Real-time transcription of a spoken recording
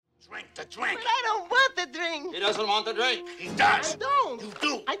drink the drink. But I don't want the drink. He doesn't want the drink. He does. I don't. You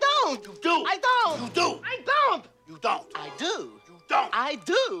do. I don't. You do. I don't. You do. I don't. You don't. I do. You don't. I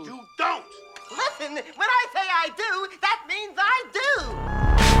do. You don't. Listen, when I say I do, that means I do.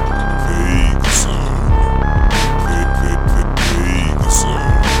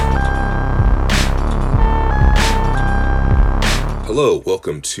 Hello,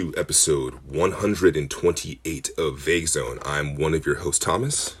 welcome to episode 128 of Vague Zone. I'm one of your hosts,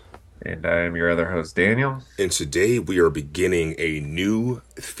 Thomas. And I'm your other host, Daniel. And today we are beginning a new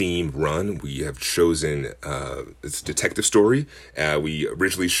theme run. We have chosen it's a detective story. We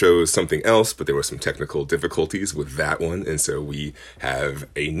originally chose something else, but there were some technical difficulties with that one. And so we have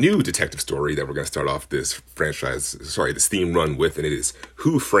a new detective story that we're going to start off this this theme run with. And it is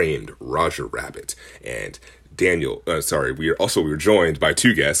Who Framed Roger Rabbit? And Daniel, we were joined by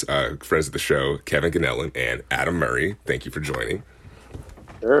two guests, friends of the show, Kevin Ganelin and Adam Murray. Thank you for joining.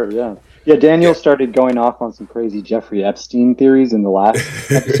 Sure, yeah. Yeah, Daniel started going off on some crazy Jeffrey Epstein theories in the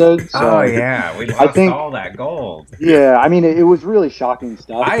last episode. So oh, yeah. We lost all that gold. Yeah, I mean, it was really shocking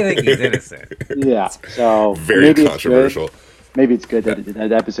stuff. I think he's innocent. Yeah, so Very maybe controversial. Maybe it's good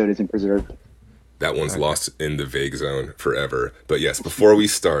that episode isn't preserved. That one's lost in the Vague Zone forever. But yes, before we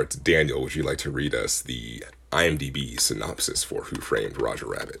start, Daniel, would you like to read us the IMDb synopsis for Who Framed Roger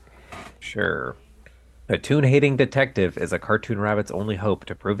Rabbit? Sure. A tune-hating detective is a cartoon rabbit's only hope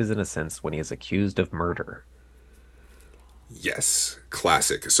to prove his innocence when he is accused of murder. Yes,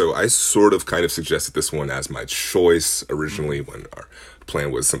 classic. So I sort of kind of suggested this one as my choice originally when our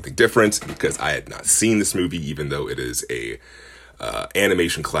plan was something different because I had not seen this movie, even though it is a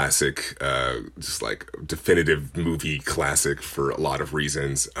animation classic, just like definitive movie classic for a lot of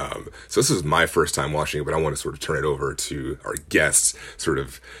reasons. So this is my first time watching it, but I want to sort of turn it over to our guests,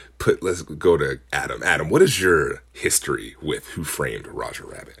 let's go to Adam. Adam, what is your history with Who Framed Roger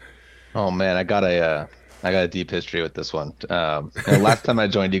Rabbit? Oh man, I got a deep history with this one. Last time I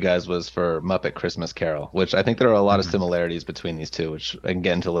joined you guys was for Muppet Christmas Carol, which I think there are a lot of similarities between these two, which I can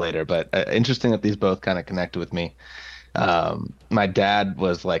get into later. But interesting that these both kind of connected with me. My dad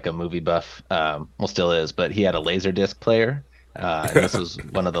was like a movie buff, still is, but he had a Laserdisc player. And this was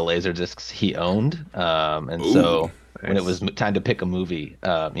one of the Laserdiscs he owned. So when it was time to pick a movie,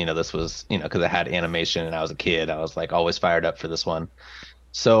 this was, because it had animation and I was a kid, I was like always fired up for this one.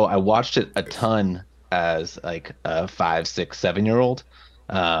 So I watched it a ton as like a 5, 6, 7-year-old.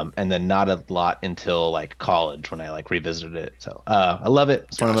 And then not a lot until like college when I like revisited it. So I love it.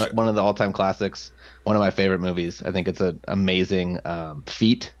 It's one of the all-time classics. One of my favorite movies. I think it's an amazing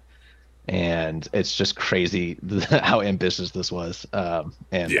feat, and it's just crazy how ambitious this was and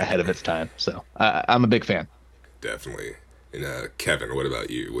ahead of its time. So I'm a big fan. Definitely. And Kevin, what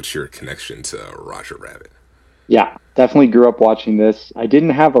about you? What's your connection to Roger Rabbit? Yeah, definitely grew up watching this. I didn't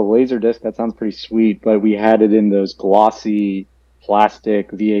have a Laserdisc. That sounds pretty sweet, but we had it in those glossy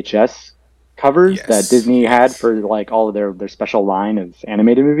plastic VHS covers that Disney had for like all of their special line of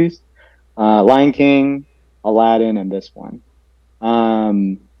animated movies. Lion King, Aladdin, and this one.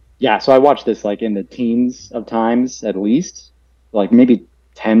 So I watched this like in the teens of times at least, like maybe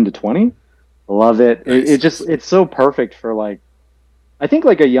 10 to 20. Love it. Nice. It's so perfect for like, I think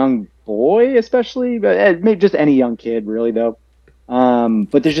like a young boy especially, but maybe just any young kid really though.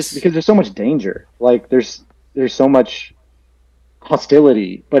 But because there's so much danger, like there's so much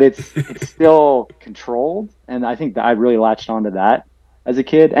hostility, but it's still controlled, and I think that I really latched onto that as a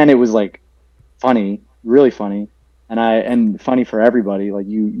kid, and it was like funny, really funny, and funny for everybody. Like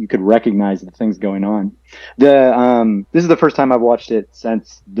you could recognize the things going on. This is the first time I've watched it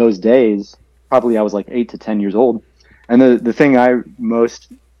since those days. Probably I was like 8 to 10 years old, and the thing I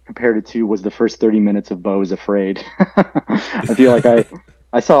most compared it to was the first 30 minutes of Beau is Afraid. I feel like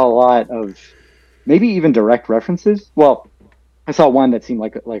I saw a lot of maybe even direct references. Well, I saw one that seemed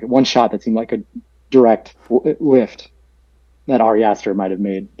like one shot that seemed like a direct lift that Ari Aster might have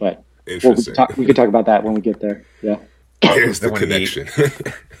made, but interesting. We could talk about that when we get there. Yeah. Here's the connection.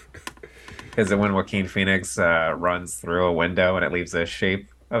 Is it when Joaquin Phoenix runs through a window and it leaves a shape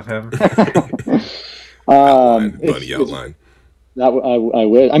of him? Bunny outline. I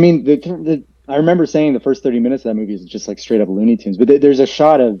would. I mean, I remember saying the first 30 minutes of that movie is just like straight up Looney Tunes, but there's a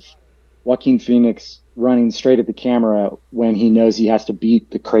shot of Joaquin Phoenix running straight at the camera when he knows he has to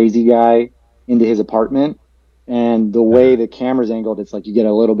beat the crazy guy into his apartment. And the way the camera's angled, it's like you get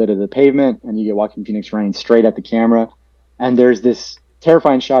a little bit of the pavement and you get Joaquin Phoenix running straight at the camera. And there's this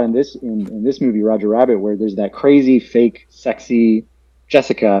terrifying shot in this movie, Roger Rabbit, where there's that crazy, fake, sexy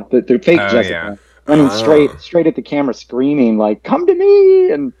Jessica, the fake Jessica, running straight at the camera, screaming like, "Come to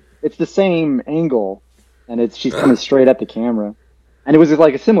me!" And it's the same angle, and she's coming straight at the camera. And it was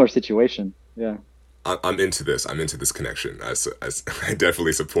like a similar situation. Yeah. I'm into this. I'm into this connection. I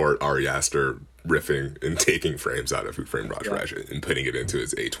definitely support Ari Aster riffing and taking frames out of Who Framed Roger Rabbit and putting it into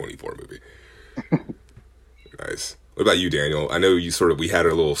his A24 movie. Nice. What about you, Daniel? I know we had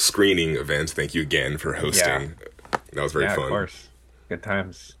a little screening event. Thank you again for hosting. That was very fun. Of course. Good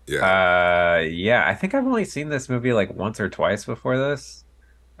times. Yeah. Yeah, I think I've only seen this movie like once or twice before this.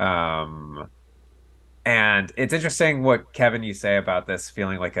 And it's interesting what Kevin you say about this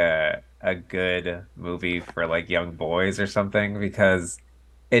feeling like a good movie for like young boys or something, because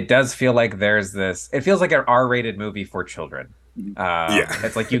it does feel like it feels like an R-rated movie for children.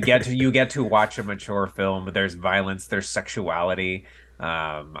 It's like you get to watch a mature film. There's violence, there's sexuality.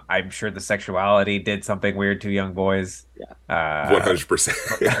 I'm sure the sexuality did something weird to young boys.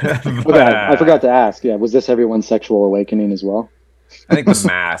 100%. I forgot to ask. Yeah, was this everyone's sexual awakening as well? I think The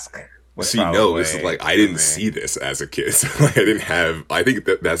Mask was See, no, this is like I didn't see this as a kid. So like, I think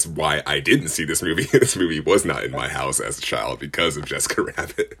that's why I didn't see this movie. This movie was not in my house as a child because of Jessica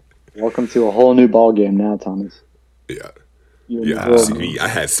Rabbit. Welcome to a whole new ball game now, Thomas. Yeah. See, I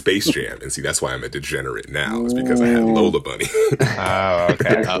had Space Jam, and see, that's why I'm a degenerate now. It's because I had Lola Bunny. Oh,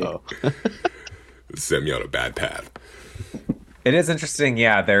 okay. Uh-oh. Sent me on a bad path. It is interesting,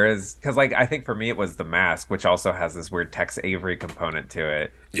 yeah. There is, because like I think for me it was The Mask, which also has this weird Tex Avery component to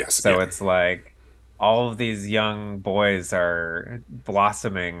it. Yes. So it's like all of these young boys are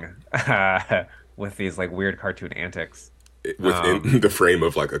blossoming with these like weird cartoon antics. Within the frame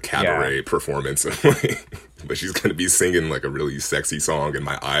of like a cabaret performance. But she's going to be singing like a really sexy song and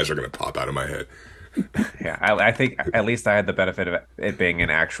my eyes are going to pop out of my head. Yeah, I think at least I had the benefit of it being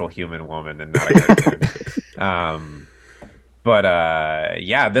an actual human woman and not a cartoon. But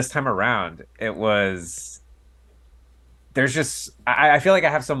yeah, this time around it was, there's just I feel like I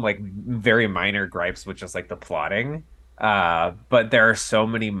have some like very minor gripes with just like the plotting. But there are so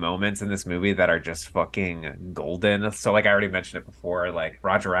many moments in this movie that are just fucking golden. So like I already mentioned it before, like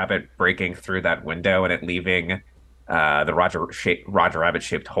Roger Rabbit breaking through that window and it leaving the Roger Rabbit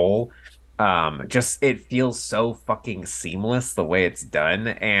shaped hole. Just it feels so fucking seamless the way it's done,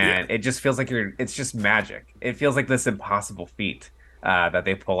 and it just feels like it's just magic. It feels like this impossible feat that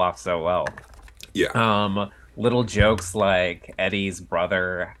they pull off so well. Little jokes like Eddie's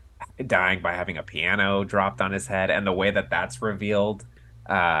brother dying by having a piano dropped on his head, and the way that that's revealed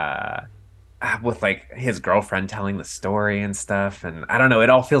with like his girlfriend telling the story and stuff, and I don't know,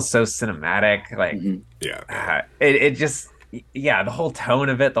 it all feels so cinematic. Like it just, yeah, the whole tone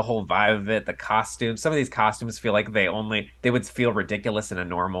of it, the whole vibe of it, the costumes. Some of these costumes feel like they would feel ridiculous in a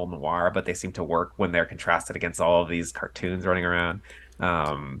normal noir, but they seem to work when they're contrasted against all of these cartoons running around.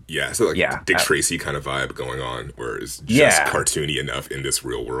 So like Dick Tracy kind of vibe going on, where it's just cartoony enough in this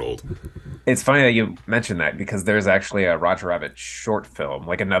real world. It's funny that you mentioned that, because there's actually a Roger Rabbit short film,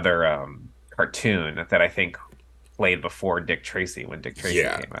 like another cartoon that I think played before Dick Tracy, when Dick Tracy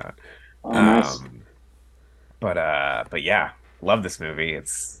came out. Nice. But yeah, love this movie.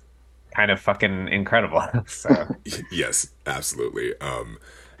 It's kind of fucking incredible. So yes, absolutely.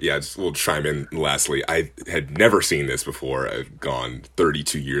 Just we'll chime in lastly. I had never seen this before. I've gone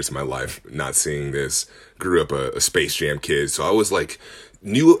 32 years of my life not seeing this. Grew up a Space Jam kid, so I was like,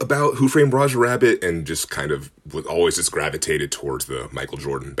 knew about Who Framed Roger Rabbit and just kind of was always just gravitated towards the Michael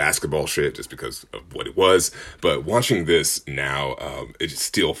Jordan basketball shit just because of what it was. But watching this now, it just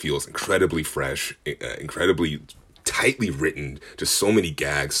still feels incredibly fresh, incredibly tightly written, just so many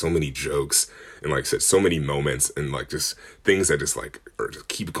gags, so many jokes, and like I said, so many moments, and like just things that just like just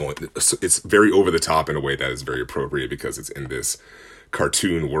keep going. It's very over the top in a way that is very appropriate because it's in this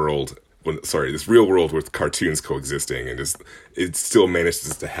cartoon world. This real world with cartoons coexisting, and just it still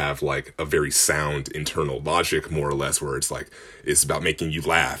manages to have like a very sound internal logic, more or less, where it's about making you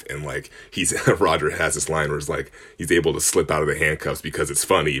laugh, and like Roger has this line where it's like he's able to slip out of the handcuffs because it's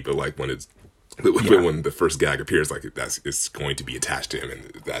funny, but like when the first gag appears, like it's going to be attached to him,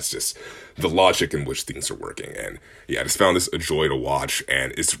 and that's just the logic in which things are working. And I just found this a joy to watch,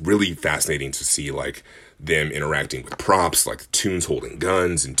 and it's really fascinating to see like them interacting with props, like Toons holding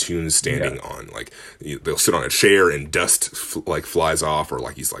guns and Toons standing on like they'll sit on a chair and dust flies off, or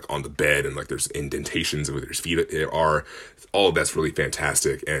like he's like on the bed and like there's indentations where his feet are. All of that's really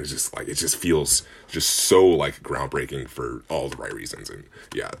fantastic, and it's just like it just feels just so like groundbreaking for all the right reasons. And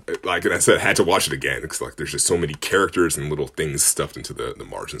like I said, I had to watch it again because like there's just so many characters and little things stuffed into the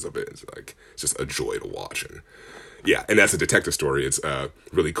margins of it. It's like it's just a joy to watch. And and as a detective story, it's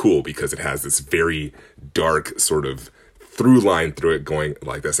really cool because it has this very dark sort of through line through it, going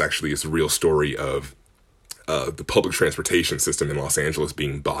like that's actually this real story of the public transportation system in Los Angeles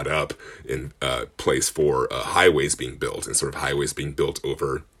being bought up in place for highways being built, and sort of highways being built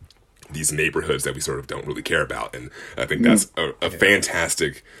over these neighborhoods that we sort of don't really care about. And I think that's a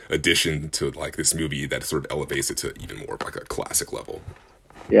fantastic addition to like this movie that sort of elevates it to even more of like a classic level.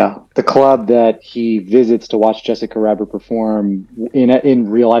 Yeah, the club that he visits to watch Jessica Rabbit perform in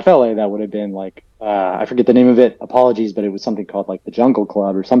real life LA, that would have been like I forget the name of it. Apologies, but it was something called like the Jungle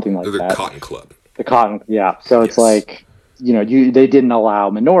Club or something like that. The Cotton Club. The Cotton, yeah. So it's like, you know, they didn't allow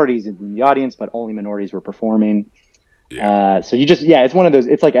minorities in the audience, but only minorities were performing. Yeah. So you just, it's one of those.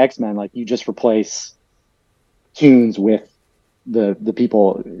 It's like X-Men. Like you just replace tunes with the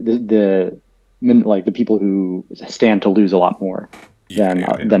people, like the people who stand to lose a lot more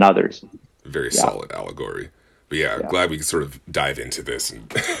than others. Very solid allegory. But I'm glad we can sort of dive into this and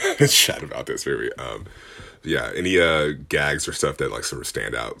chat about this. Very, any gags or stuff that like sort of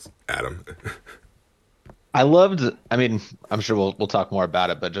stand out, Adam? I mean, I'm sure we'll talk more about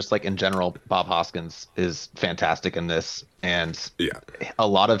it, but just like in general, Bob Hoskins is fantastic in this, and a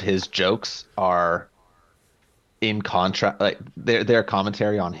lot of his jokes are in contrast, like their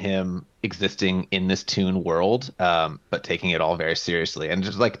commentary on him existing in this toon world, but taking it all very seriously. And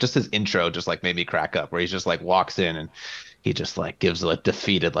just his intro just like made me crack up, where he's just like walks in and he just like gives a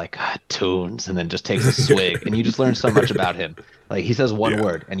defeated like tunes, and then just takes a swig, and you just learn so much about him. Like he says one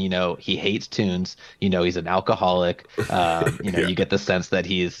word, and you know he hates tunes. You know he's an alcoholic. You get the sense that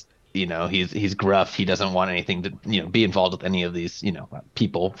he's gruff. He doesn't want anything to be involved with any of these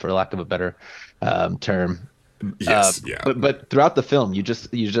people, for lack of a better term. But throughout the film, you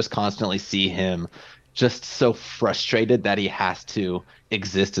just constantly see him just so frustrated that he has to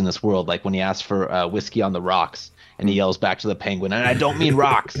exist in this world. Like when he asks for whiskey on the rocks, and he yells back to the penguin, and I don't mean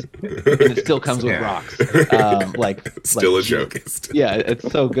rocks, and it still comes with rocks. Still a joke. Yeah,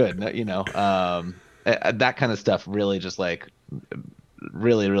 it's so good. That kind of stuff really just like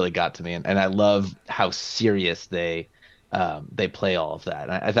really got to me, and I love how serious they play all of that.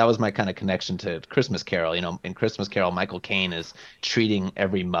 And that was my kind of connection to Christmas Carol. In Christmas Carol, Michael Caine is treating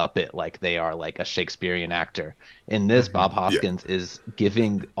every Muppet like they are like a Shakespearean actor. In this, Bob Hoskins is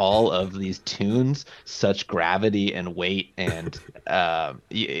giving all of these tunes such gravity and weight, and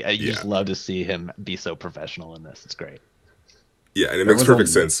you just love to see him be so professional in this. It's great. Yeah, and it makes perfect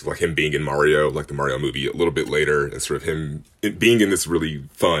sense, like him being in Mario, like the Mario movie a little bit later, and sort of him being in this really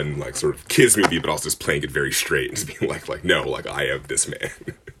fun, like sort of kids movie, but also just playing it very straight and just being like, no, like I am this man.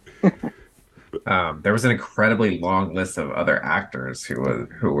 There was an incredibly long list of other actors who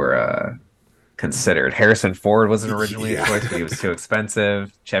were considered. Harrison Ford wasn't originally a choice, but he was too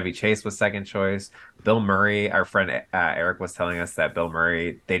expensive. Chevy Chase was second choice. Bill Murray, our friend Eric was telling us that Bill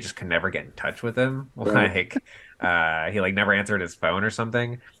Murray, they just could never get in touch with him. Like he like never answered his phone or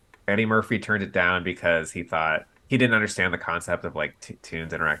something. Eddie Murphy turned it down because he thought he didn't understand the concept of like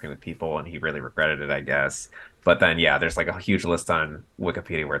tunes interacting with people, and he really regretted it, I guess. But then there's like a huge list on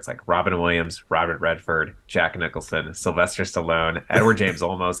Wikipedia where it's like Robin Williams, Robert Redford, Jack Nicholson, Sylvester Stallone, Edward James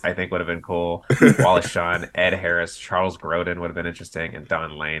Olmos, I think would have been cool, Wallace Shawn, Ed Harris, Charles Grodin would have been interesting, and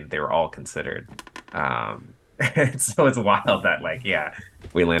Don Lane. They were all considered. So it's wild that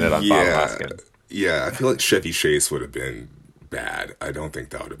we landed on Bob Hoskins. Yeah, I feel like Chevy Chase would have been bad. I don't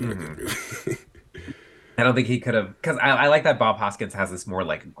think that would have been a good movie. I don't think he could have, because I like that Bob Hoskins has this more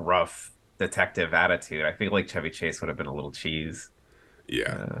like gruff detective attitude. I feel like Chevy Chase would have been a little cheese.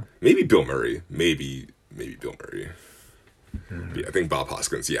 Maybe Bill Murray. Maybe Bill Murray. Yeah, I think Bob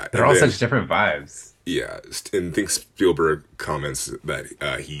Hoskins. Yeah, they're all such different vibes. Yeah, and I think Spielberg comments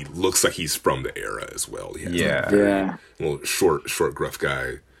that he looks like he's from the era as well. He has little short, gruff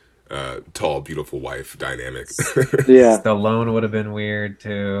guy, tall, beautiful wife dynamic. Stallone would have been weird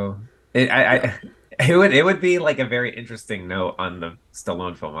too. It would be like a very interesting note on the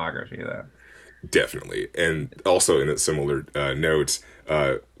Stallone filmography, though. Definitely. And also in a similar note,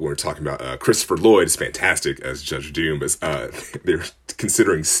 when we're talking about Christopher Lloyd is fantastic as Judge Doom, but they're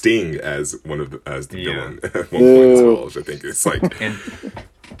considering Sting as the villain at one point as well, which I think is like and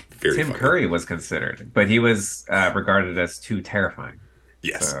very Tim funny. Curry was considered, but he was regarded as too terrifying.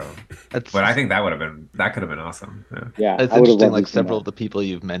 Yes. So, but I think that could have been awesome. Yeah, it's interesting. Like several of the people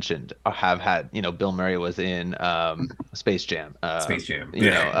you've mentioned have had, Bill Murray was in Space Jam. Charles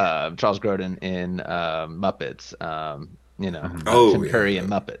Grodin in Muppets. Tim Curry in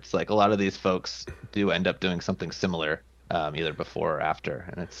Muppets. Like a lot of these folks do end up doing something similar, either before or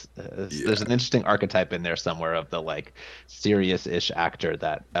after. And there's an interesting archetype in there somewhere of the like serious-ish actor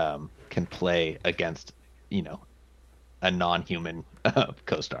that can play against, a non-human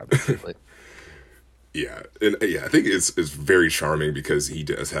co-star, basically. I think it's very charming because he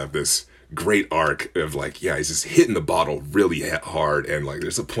does have this great arc of like, yeah, he's just hitting the bottle really hard, and like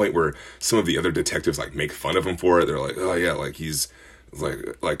there's a point where some of the other detectives like make fun of him for it. They're like, oh yeah, like he's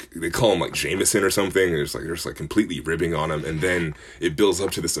like they call him like Jameson or something. And they're just like completely ribbing on him, and then it builds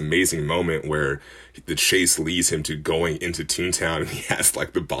up to this amazing moment where the chase leads him to going into Toontown, and he has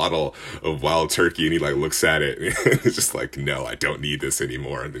like the bottle of wild turkey, and he like looks at it, and it's just like, no, I don't need this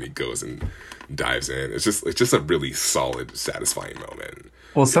anymore, and then he goes and dives in. It's just a really solid, satisfying moment.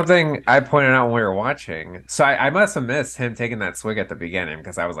 Well, something I pointed out when we were watching, so I must have missed him taking that swig at the beginning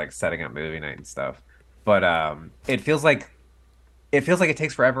because I was like setting up movie night and stuff. But it feels like it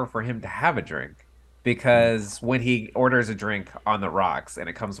takes forever for him to have a drink because when he orders a drink on the rocks and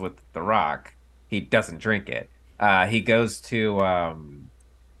it comes with the rock, he doesn't drink it. He goes to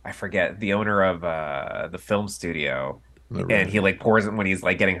I forget the owner of the film studio, and he like pours it when he's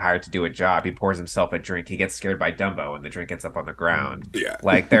like getting hired to do a job. He pours himself a drink. He gets scared by Dumbo, and the drink ends up on the ground. Yeah.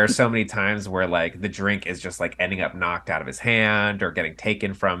 Like there are so many times where like the drink is just like ending up knocked out of his hand or getting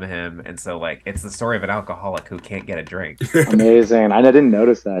taken from him, and so like it's the story of an alcoholic who can't get a drink. Amazing. I didn't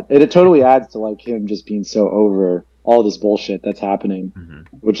notice that. It totally adds to like him just being so over all this bullshit that's happening,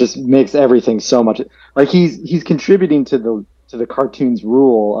 which just makes everything so much like he's contributing to the cartoon's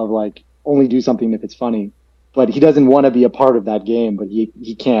rule of like only do something if it's funny. But he doesn't want to be a part of that game, but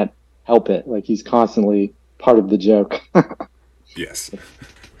he can't help it. Like he's constantly part of the joke. Yes,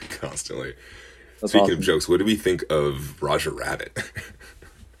 constantly. That's Speaking awesome. of jokes, what do we think of Roger Rabbit?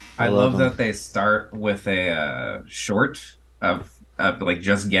 I love love that they start with a short of like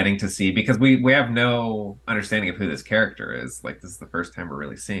just getting to see because we have no understanding of who this character is. Like this is the first time we're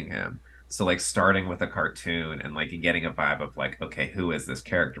really seeing him. So like starting with a cartoon and like getting a vibe of like, okay, who is this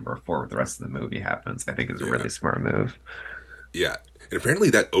character before the rest of the movie happens, I think is a really smart move. Yeah, and apparently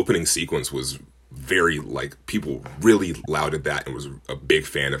that opening sequence was very like people really lauded that and was a big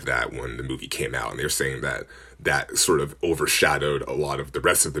fan of that when the movie came out, and they're saying that that sort of overshadowed a lot of the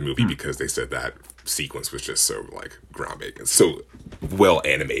rest of the movie because they said that sequence was just so like groundbreaking, so well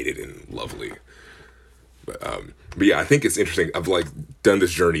animated and lovely. But yeah, I think it's interesting. I've like done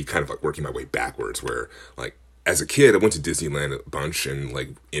this journey kind of like working my way backwards where like as a kid I went to Disneyland a bunch and like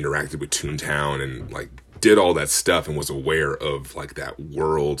interacted with Toontown and like did all that stuff and was aware of like that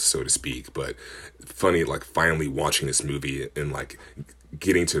world, so to speak. But funny, like finally watching this movie and like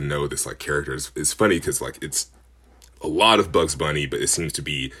getting to know this like character is funny because like it's a lot of Bugs Bunny, but it seems to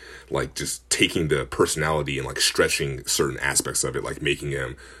be like just taking the personality and like stretching certain aspects of it, like making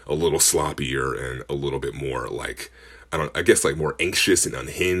him a little sloppier and a little bit more like, I guess like more anxious and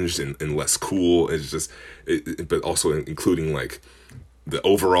unhinged and less cool. It's just, but also including like the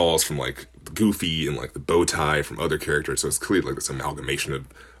overalls from like Goofy and like the bow tie from other characters. So it's clearly like this amalgamation of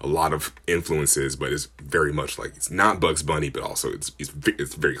a lot of influences, but it's very much like it's not Bugs Bunny, but also it's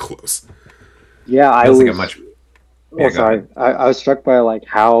very close. Yeah, I Feels was. like a much Oh, sorry. I was struck by like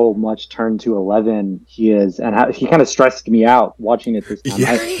how much turned to 11 he is, and how he kind of stressed me out watching it this time.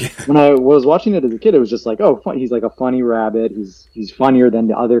 Yeah. When I was watching it as a kid, it was just like, oh, he's like a funny rabbit. He's funnier than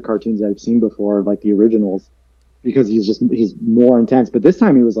the other cartoons I've seen before, like the originals, because he's more intense. But this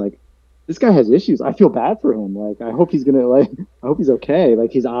time he was like, this guy has issues. I feel bad for him. Like I hope he's okay.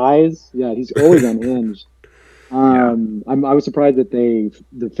 Like his eyes, yeah, he's always unhinged. I was surprised that the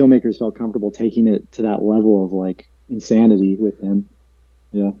filmmakers felt comfortable taking it to that level of like insanity with him.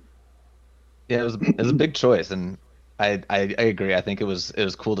 Yeah, it was a big choice, and I agree. I think it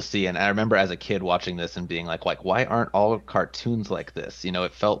was cool to see, and I remember as a kid watching this and being like why aren't all cartoons like this? You know,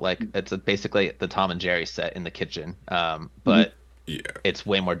 it felt like it's basically the Tom and Jerry set in the kitchen, but Yeah. it's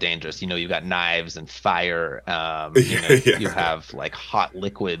way more dangerous. You know, you've got knives and fire. You have like hot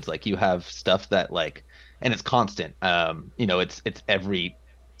liquids, like you have stuff that like, and it's constant. It's every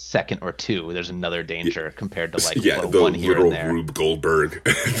second or two there's another danger compared to like the one here literal and there. Rube Goldberg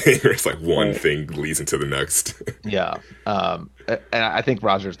thing where it's like one thing leads into the next. Yeah. And I think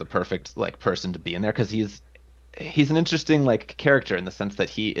Roger's the perfect like person to be in there because he's an interesting like character in the sense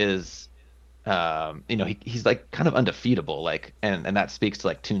that he is he's like kind of undefeatable, like, and that speaks to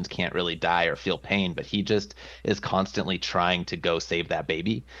like Toons can't really die or feel pain, but he just is constantly trying to go save that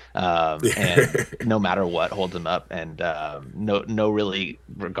baby, and no matter what holds him up, and no really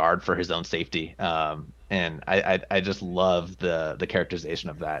regard for his own safety. And I just love the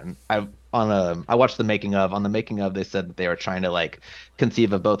characterization of that. And I watched the making of. On the making of, they said that they were trying to like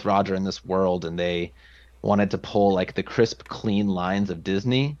conceive of both Roger and this world, and they wanted to pull like the crisp, clean lines of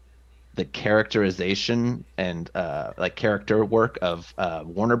Disney the characterization and like character work of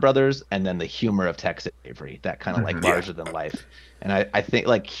Warner Brothers, and then the humor of Tex Avery, that kind of like larger than life. And I think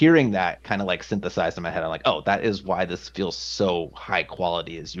like hearing that kind of like synthesized in my head. I'm like, oh, that is why this feels so high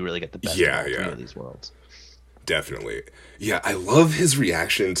quality, is you really get the best of all three of these worlds. Definitely. Yeah, I love his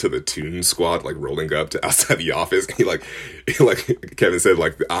reaction to the Toon Squad, like, rolling up to outside the office. He, like Kevin said,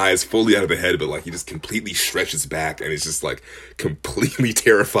 like, the eyes fully out of the head, but, like, he just completely stretches back and is just, like, completely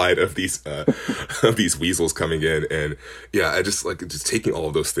terrified of these weasels coming in. And, yeah, I just, like, just taking all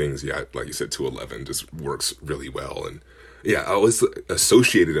of those things, yeah, like you said, to 11 just works really well. And, yeah, I always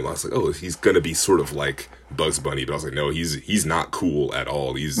associated him. I was like, oh, he's gonna be sort of like Bugs Bunny, but I was like, no, he's not cool at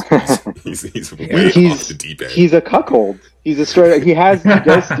all. He's way off the deep end. He's a cuckold. He's a straight. He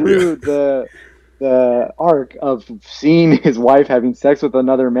goes through the arc of seeing his wife having sex with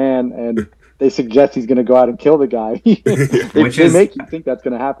another man, and they suggest he's gonna go out and kill the guy. they make you think that's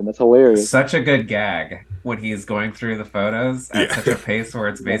gonna happen. That's hilarious. Such a good gag when he's going through the photos at such a pace where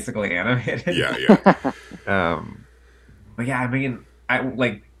it's basically animated. Yeah. But yeah, I mean, I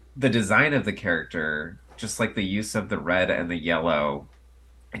like the design of the character, just like the use of the red and the yellow.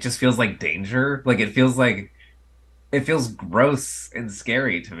 It just feels like danger. Like it feels gross and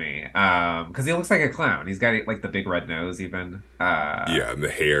scary to me. Because he looks like a clown. He's got like the big red nose, even. And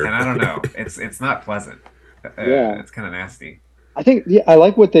the hair. And I don't know. It's not pleasant. It's kind of nasty. I think I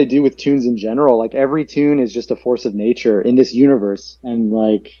like what they do with toons in general. Like every toon is just a force of nature in this universe, and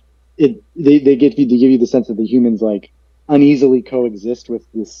like they give you the sense that the humans like uneasily coexist with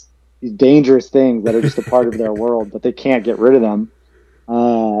these dangerous things that are just a part of their world, but they can't get rid of them.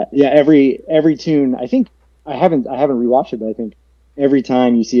 Every toon, I think I haven't rewatched it, but I think every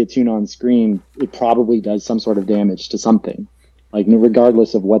time you see a toon on screen, it probably does some sort of damage to something, like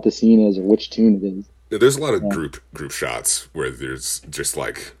regardless of what the scene is or which toon it is. There's a lot of group shots where there's just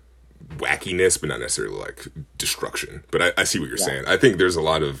like wackiness, but not necessarily like destruction. But I see what you're saying. I think there's a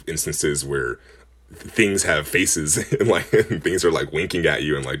lot of instances where things have faces and like things are like winking at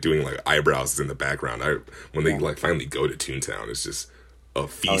you and like doing like eyebrows in the background. When they like finally go to Toontown, it's just a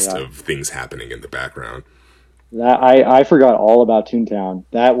feast of things happening in the background. That I forgot all about Toontown.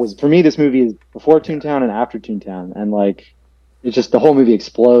 That was, for me, this movie is before Toontown and after Toontown, and like it's just the whole movie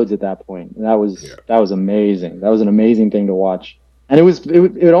explodes at that point. And that was amazing. That was an amazing thing to watch. And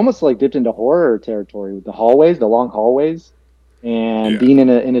it almost like dipped into horror territory with the long hallways, and being in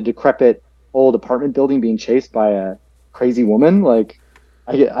a decrepit old apartment building being chased by a crazy woman. Like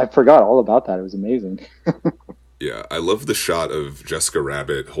I forgot all about that. It was amazing. Yeah, I love the shot of Jessica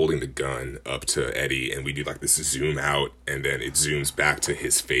Rabbit holding the gun up to Eddie, and we do like this zoom out, and then it zooms back to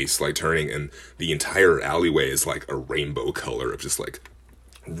his face like turning, and the entire alleyway is like a rainbow color of just like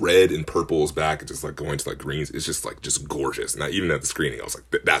red and purples back and just like going to like greens. It's just like just gorgeous. Not even at the screening, I was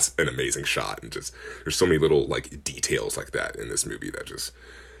like, that's an amazing shot. And just there's so many little like details like that in this movie that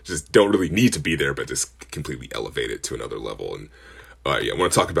just don't really need to be there, but just completely elevate it to another level. And I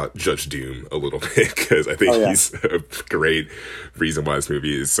want to talk about Judge Doom a little bit, because I think he's a great reason why this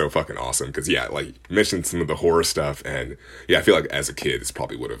movie is so fucking awesome. Because like you mentioned some of the horror stuff, and I feel like as a kid this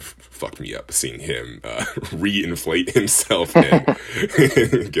probably would have fucked me up, seeing him re-inflate himself and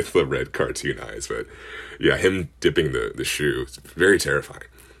get the red cartoon eyes. But him dipping the shoe, it's very terrifying,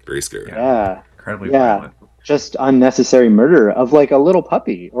 very scary. Incredibly violent. Just unnecessary murder of like a little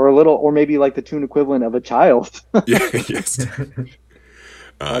puppy or maybe like the toon equivalent of a child. Yes.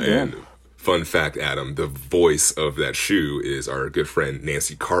 And fun fact, Adam, the voice of that shoe is our good friend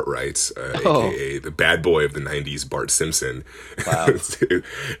Nancy Cartwright, aka the bad boy of the 90s Bart Simpson. Wow.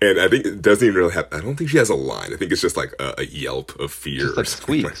 And I think it doesn't even really have, I don't think she has a line. I think it's just like a yelp of fear. Just like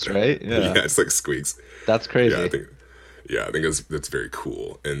squeaks, like right? Yeah, it's like squeaks. That's crazy. I think that's very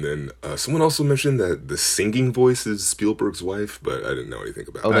cool. And then someone also mentioned that the singing voice is Spielberg's wife, but I didn't know anything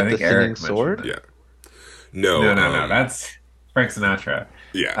about that. I think the singing sword? Yeah. No, that's Frank Sinatra.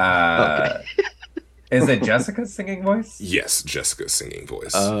 Yeah. Is it Jessica's singing voice? Yes, Jessica's singing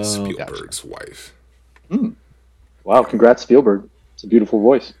voice. Spielberg's wife. Wow, congrats, Spielberg. It's a beautiful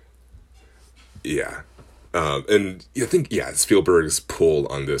voice. Yeah. And I think, Spielberg's pull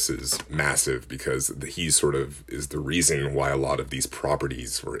on this is massive, because he sort of is the reason why a lot of these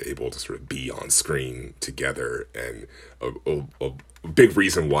properties were able to sort of be on screen together. And a big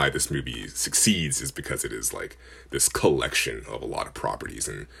reason why this movie succeeds is because it is like this collection of a lot of properties.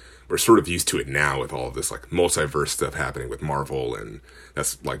 And we're sort of used to it now with all of this like multiverse stuff happening with Marvel, and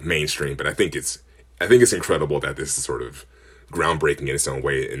that's like mainstream. But I think it's incredible that this is sort of groundbreaking in its own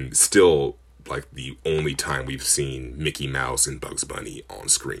way, and still like the only time we've seen Mickey Mouse and Bugs Bunny on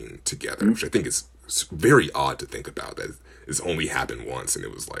screen together, which I think is very odd to think about, that it's only happened once, and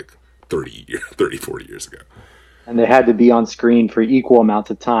it was like 30, 40 years ago. And they had to be on screen for equal amounts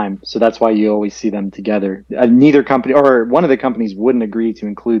of time, so that's why you always see them together. Neither company, or one of the companies, wouldn't agree to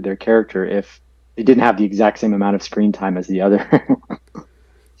include their character if they didn't have the exact same amount of screen time as the other.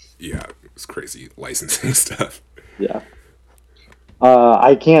 Yeah, it's crazy licensing stuff. Yeah.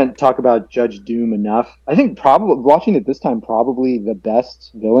 I can't talk about Judge Doom enough. I think probably watching it this time, probably the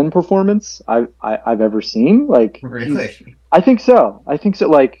best villain performance I've ever seen. Like, Really? I think so.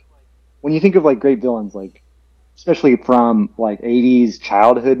 Like, when you think of like great villains, like especially from like 80s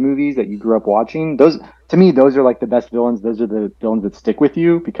childhood movies that you grew up watching, those to me, those are like the best villains. Those are the villains that stick with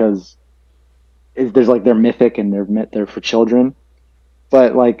you because there's like they're mythic and they're for children.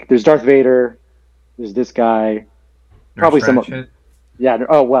 But like, there's Darth Vader, there's this guy, probably some. Yeah.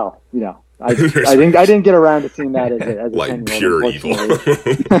 Oh well, you know, I didn't get around to seeing that as a like 10-year-old, pure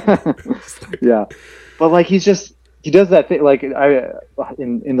evil. Yeah, but like he does that thing like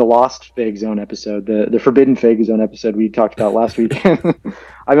in the Lost Fake Zone episode, the Forbidden Fake Zone episode we talked about last week.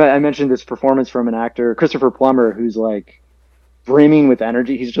 I mentioned this performance from an actor, Christopher Plummer, who's like brimming with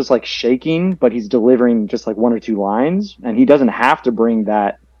energy. He's just like shaking, but he's delivering just like one or two lines, and he doesn't have to bring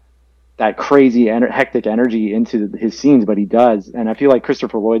that crazy hectic energy into his scenes, but he does. And I feel like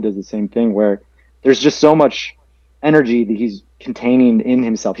Christopher Lloyd does the same thing, where there's just so much energy that he's containing in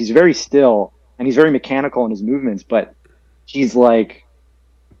himself. He's very still and he's very mechanical in his movements, but he's like,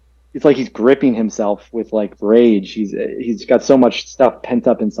 it's like he's gripping himself with like rage. He's got so much stuff pent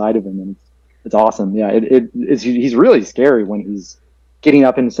up inside of him, and it's awesome. Yeah, he's really scary when he's getting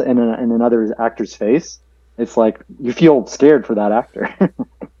up in another actor's face. It's like you feel scared for that actor.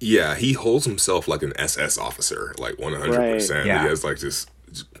 Yeah, he holds himself like an SS officer, like 100%. Right. Yeah. He has like this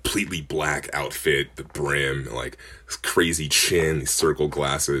completely black outfit, the brim, like this crazy chin, these circle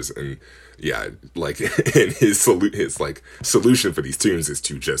glasses, and yeah, like and his solution for these tunes is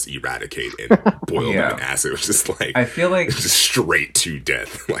to just eradicate and boil them in acid, which is like I feel like just straight to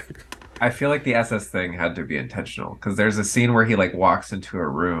death. Like I feel like the SS thing had to be intentional because there's a scene where he like walks into a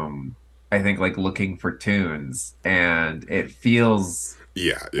room, I think like looking for tunes, and it feels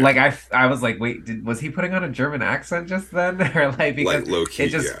like I was like, wait, was he putting on a German accent just then, or like because like low key, it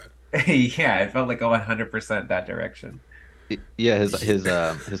just yeah, it felt like 100% that direction. Yeah,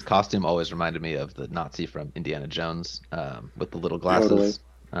 his costume always reminded me of the Nazi from Indiana Jones, with the little glasses.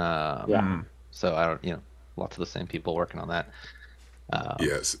 Yeah. So I don't, lots of the same people working on that.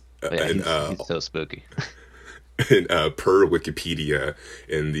 Yes, Yeah, and he's so spooky. And per Wikipedia,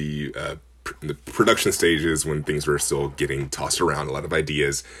 in the production stages, when things were still getting tossed around, a lot of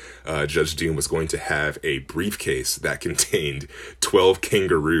ideas, Judge Doom was going to have a briefcase that contained 12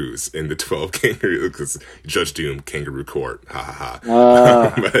 kangaroos in the 12 kangaroos, because Judge Doom, kangaroo court, ha ha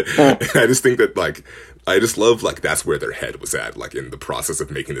ha. But I just think that, like, I just love, like, that's where their head was at, like, in the process of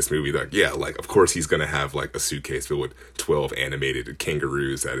making this movie. Like, yeah, like, of course he's gonna have, like, a suitcase filled with 12 animated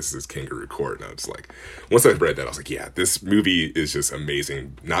kangaroos. That is his kangaroo court. And I was like, once I read that, I was like, yeah, this movie is just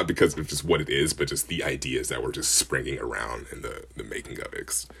amazing. Not because of just what it is, but just the ideas that were just springing around in the making of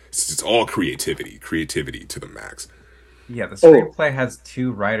it. It's just all creativity to the max. Yeah, the screenplay has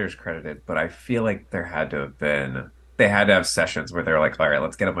 2 writers credited, but I feel like they had to have sessions where they're like, all right,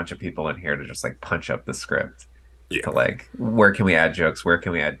 let's get a bunch of people in here to just like punch up the script. Yeah. To like, where can we add jokes? Where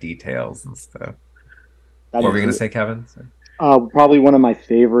can we add details and stuff? What were we going to say, Kevin? Probably one of my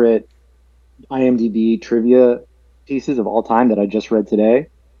favorite IMDb trivia pieces of all time that I just read today.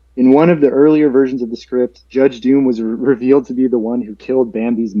 In one of the earlier versions of the script, Judge Doom was revealed to be the one who killed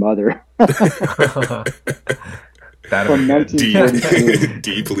Bambi's mother. From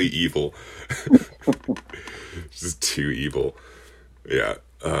deeply evil. Just too evil. Yeah.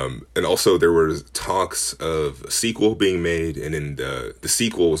 And also there was talks of a sequel being made, and in the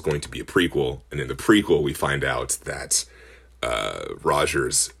sequel was going to be a prequel, and in the prequel we find out that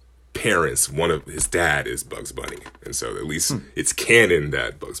Roger's parents, one of his dad is Bugs Bunny, and so at least it's canon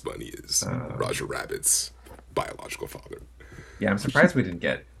that Bugs Bunny is Roger Rabbit's biological father. Yeah, I'm surprised we didn't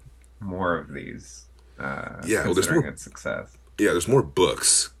get more of these. Well, there's more success. Yeah, there's more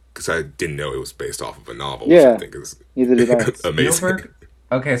books, because I didn't know it was based off of a novel. Yeah, which I think is amazing. Spielberg,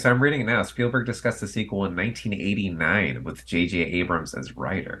 okay, so I'm reading it now. Spielberg discussed the sequel in 1989 with J.J. Abrams as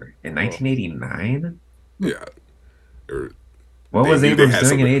writer. In 1989? Yeah. What was Abrams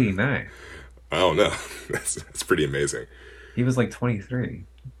doing in 89? I don't know. That's pretty amazing. He was like 23.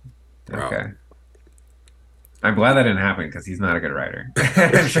 Wow. Okay. I'm glad that didn't happen, because he's not a good writer.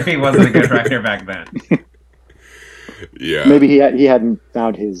 I'm sure he wasn't a good writer back then. Yeah. Maybe he hadn't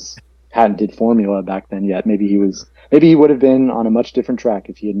found his patented formula back then yet. Maybe he would have been on a much different track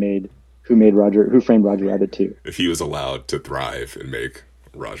if he had made Who Framed Roger Rabbit 2. If he was allowed to thrive and make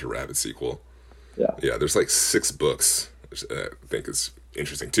Roger Rabbit sequel. Yeah. Yeah, there's like 6 books, which I think is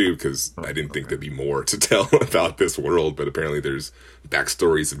interesting too, because I didn't think there'd be more to tell about this world, but apparently there's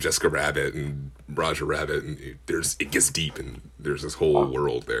backstories of Jessica Rabbit and Roger Rabbit, and it gets deep, and there's this whole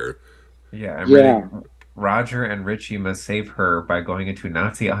world there. Yeah, I'm Yeah. reading Roger and Richie must save her by going into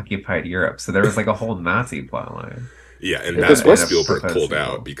Nazi-occupied Europe. So there was like a whole Nazi plotline. Yeah, and The that's what books- Spielberg pulled Proposal.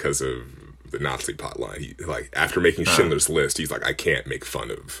 out because of the Nazi plotline. He, like, after making Schindler's List, he's like, I can't make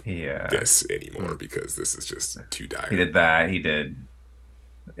fun of Yeah. this anymore because this is just too dire. He did that. He did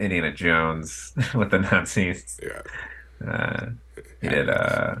Indiana Jones with the Nazis. Yeah. He did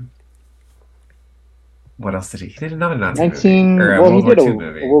what else did he? He did another Nazi 19. movie. Or a Well, World he did War a II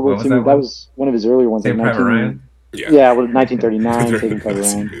movie. World War What II that movie. That one? was one of his earlier ones. Saving like Private 19 Ryan? Yeah, well, 1939, Another Saving Private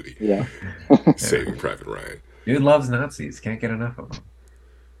Nazi Ryan. movie. Yeah. Saving Private Ryan. Dude loves Nazis. Can't get enough of them.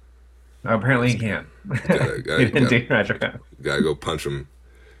 Oh, apparently he can't. He didn't do Roger Rabbit. Gotta go punch him.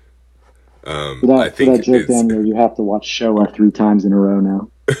 For I that think joke, it's Daniel, you have to watch Showa 3 times in a row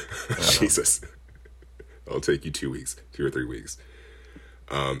now. Jesus. It'll take you 2 weeks, 2 or 3 weeks.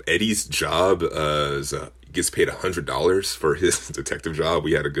 Eddie's job is gets paid $100 for his detective job.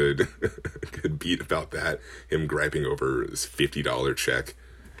 We had a good good beat about that. Him griping over his $50 check.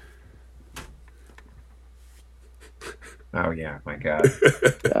 Oh yeah, my God.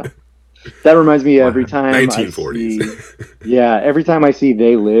 Yeah. That reminds me every time 1940s. I see, yeah, every time I see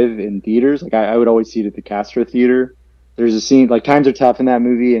They Live in theaters, like I would always see it at the Castro Theater. There's a scene, like times are tough in that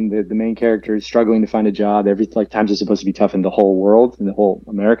movie, and the main character is struggling to find a job. Times are supposed to be tough in the whole world, in the whole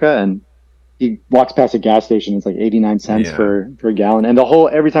America, and he walks past a gas station. It's like 89 cents Yeah. for a gallon, and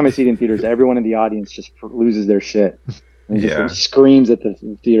every time I see it in theaters, everyone in the audience just loses their shit. And just Yeah. like, screams at the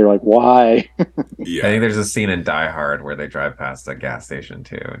theater, like, "Why?" I Yeah. think there's a scene in Die Hard where they drive past a gas station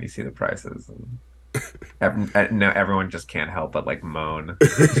too, and you see the prices. And now everyone just can't help but like moan.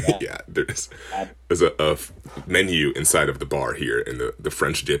 Yeah, there's a menu inside of the bar here, and the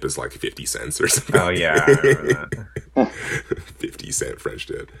French dip is like 50 cents or something. Oh yeah, I remember that. 50-cent French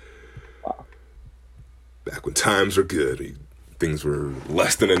dip. Back when times were good, things were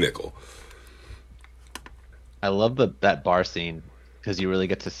less than a nickel. I love that bar scene because you really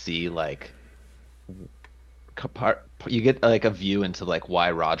get to see like you get like a view into like why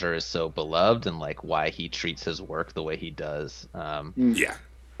Roger is so beloved and like why he treats his work the way he does. Yeah.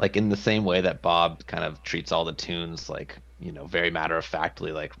 Like in the same way that Bob kind of treats all the tunes like, very matter of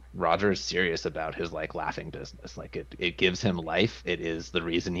factly, like Roger is serious about his like laughing business. Like it gives him life. It is the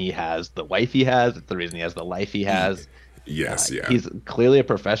reason he has the wife he has. It's the reason he has the life he has. Yes, yeah. He's clearly a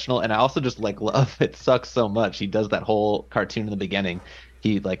professional, and I also just like love it sucks so much. He does that whole cartoon in the beginning.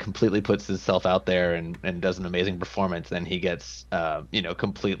 He like completely puts himself out there and does an amazing performance, and he gets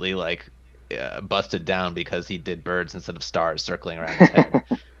completely like busted down because he did birds instead of stars circling around his head.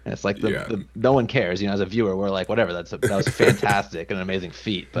 And it's like no one cares, as a viewer, we're like, whatever, that was fantastic and an amazing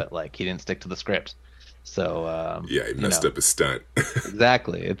feat, but like he didn't stick to the script. So Yeah, he messed up his stunt.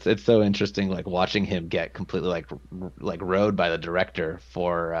 exactly. It's so interesting, like watching him get completely like rode by the director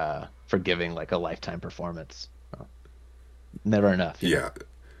for giving like a lifetime performance. Never enough. Yeah.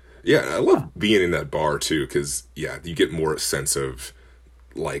 Yeah, I love being in that bar too, because you get more sense of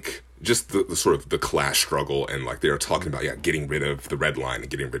like just the sort of the class struggle, and like they're talking about getting rid of the red line and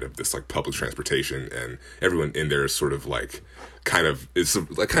getting rid of this like public transportation, and everyone in there is sort of like it's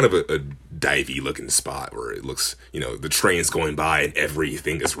like kind of a divey looking spot where it looks, the train's going by and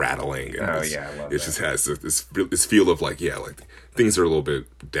everything is rattling, and Oh yeah, I love it just has this feel of like things are a little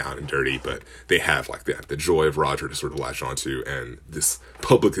bit down and dirty, but they have like the joy of Roger to sort of latch onto, and this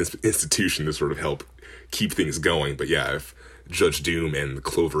public institution to sort of help keep things going. But yeah, if Judge Doom and the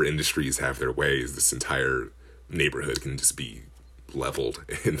Clover Industries have their ways, this entire neighborhood can just be leveled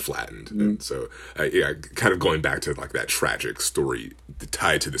and flattened. And so kind of going back to like that tragic story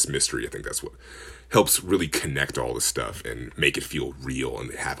tied to this mystery, I think that's what helps really connect all this stuff and make it feel real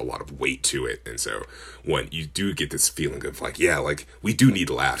and have a lot of weight to it. And so when you do get this feeling of like, we do need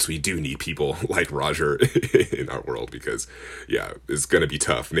laughs, we do need people like Roger in our world, because it's going to be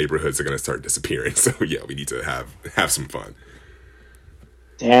tough. Neighborhoods are going to start disappearing. So we need to have some fun.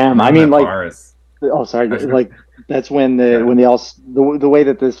 Damn, I mean, like, Bars. oh, sorry, like that's when when they all the way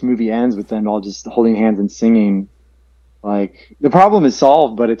that this movie ends with them all just holding hands and singing. Like the problem is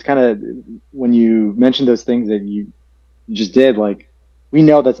solved, but it's kind of when you mention those things that you just did. Like we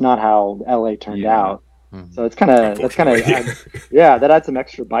know that's not how LA turned out, so it's that adds some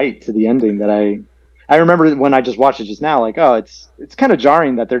extra bite to the ending. That I remember when I just watched it just now. Like it's kind of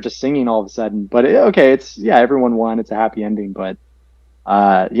jarring that they're just singing all of a sudden. But everyone won. It's a happy ending, but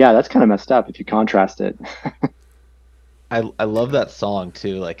that's kind of messed up if you contrast it. I love that song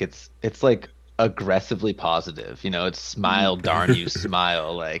too. Like it's like aggressively positive. You know, it's smile, darn you,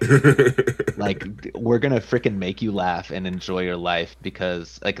 smile. Like we're gonna freaking make you laugh and enjoy your life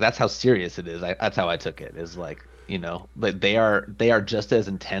because like that's how serious it is. That's how I took it. Is like, you know, but they are just as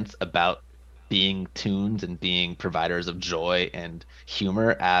intense about being tunes and being providers of joy and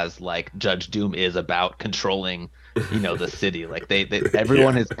humor as like Judge Doom is about controlling, you know, the city. Like they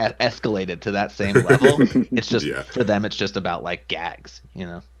everyone Yeah. is escalated to that same level. It's just Yeah, for them, it's just about like gags, you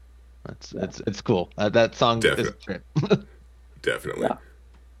know. It's cool. That song is a definitely, trip. definitely. Yeah.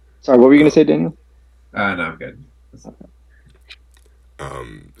 Sorry, what were you gonna say, Um, Daniel? No, I'm good.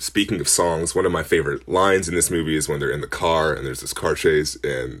 Speaking of songs, one of my favorite lines in this movie is when they're in the car and there's this car chase,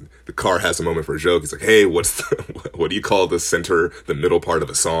 and the car has a moment for a joke. He's like, "Hey, what do you call the middle part of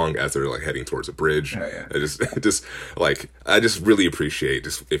a song?" As they're like heading towards a bridge. Oh, yeah. I just really appreciate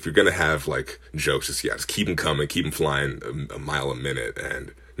just if you're gonna have like jokes, just keep them coming, keep them flying a mile a minute,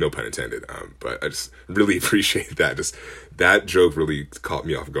 and no pun intended. But I just really appreciate that. Just that joke really caught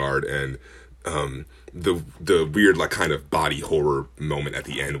me off guard, and the weird like kind of body horror moment at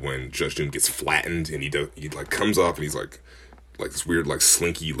the end when Judge Doom gets flattened and he like comes up and he's like this weird like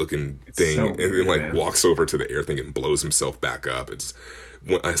slinky looking thing, so and then weird, like man. walks over to the air thing and blows himself back up. It's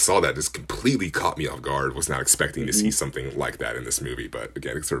when I saw that, just completely caught me off guard. Was not expecting to see something like that in this movie, but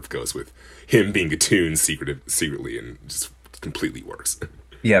again, it sort of goes with him being a tune secretly, and just completely works.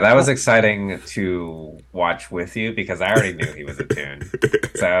 Yeah, that was exciting to watch with you because I already knew he was a tune.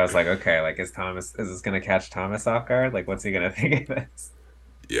 So I was like, okay, like is this gonna catch Thomas off guard? Like what's he gonna think of this?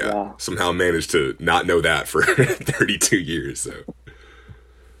 Yeah, Yeah. somehow managed to not know that for 32 years. So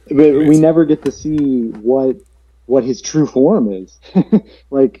But we amazing. never get to see what his true form is.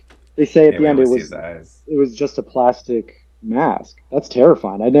 Like they say at Yeah, the we end, only see his eyes. it was just a plastic mask. That's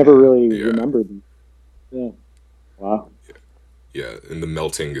terrifying. I never really Yeah. remembered. Yeah. Wow. Yeah, and the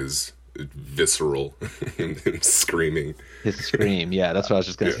melting is visceral and screaming. His scream, yeah, that's what I was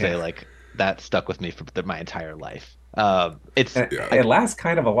just gonna Yeah. say. Like that stuck with me for my entire life. It's And Yeah. it lasts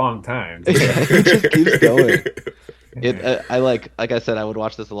kind of a long time. it just keeps going. I like I said, I would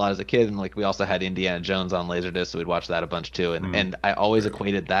watch this a lot as a kid, and like we also had Indiana Jones on Laserdisc, so we'd watch that a bunch too. And I always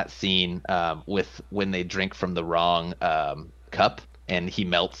equated that scene with when they drink from the wrong cup, and he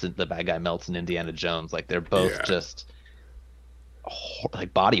melts, and the bad guy melts in Indiana Jones. Like they're both Yeah. just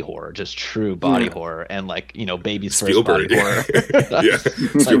like body horror, just true body horror, and like, you know, baby's first Spielberg, body yeah. horror. Yeah.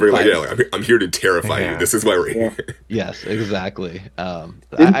 Spielberg, like, Like, yeah, like, I'm here to terrify you. Yeah. This is why we're Yeah. here. yes, exactly. Didn't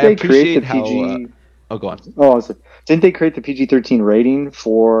I they create appreciate the how. PG? Oh, go on. Oh, didn't they create the PG-13 rating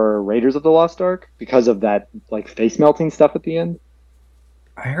for Raiders of the Lost Ark because of that like face melting stuff at the end?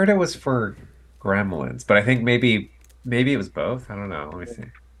 I heard it was for Gremlins, but I think maybe it was both. I don't know. Let me see.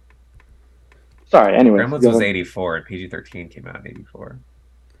 Sorry. Anyway, Gremlins go was ahead. 84 and PG-13 came out in 84.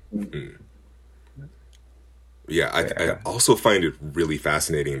 Yeah, I Yeah. also find it really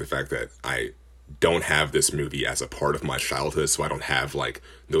fascinating the fact that I don't have this movie as a part of my childhood, so I don't have like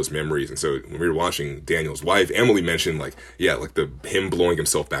those memories. And so when we were watching, Daniel's wife Emily mentioned like, yeah, like the him blowing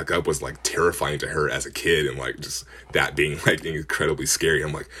himself back up was like terrifying to her as a kid, and like just that being like incredibly scary.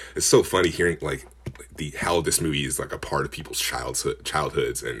 I'm like, it's so funny hearing like the how this movie is like a part of people's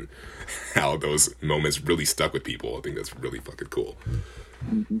childhoods, and how those moments really stuck with people. I think that's really fucking cool.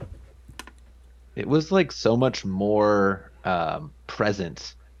 It was like so much more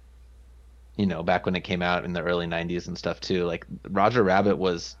present, you know, back when it came out in the early 90s and stuff too. Like Roger Rabbit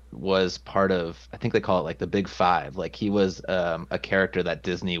was part of, I think they call it like the Big Five. Like he was a character that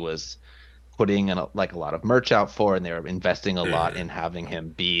Disney was putting like a lot of merch out for, and they were investing a lot in having him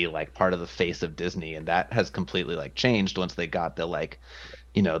be like part of the face of Disney, and that has completely like changed once they got the like,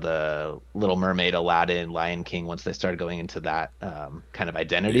 you know, the Little Mermaid, Aladdin, Lion King, once they started going into that kind of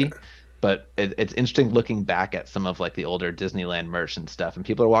identity. But it's interesting looking back at some of like the older Disneyland merch and stuff, and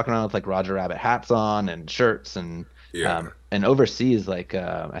people are walking around with like Roger Rabbit hats on and shirts, Yeah. and overseas, like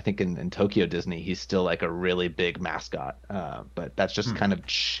I think in Tokyo Disney, he's still like a really big mascot. But that's just kind of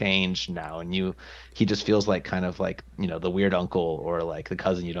changed now, and he just feels like kind of like, you know, the weird uncle or like the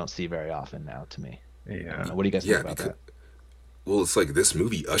cousin you don't see very often now to me. I Yeah. don't know. What do you guys think Yeah, about because that? well, it's like this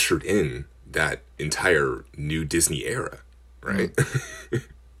movie ushered in that entire new Disney era, right?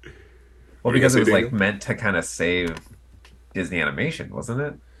 Well, What do you because it say, was like Daniel? meant to kind of save Disney animation, wasn't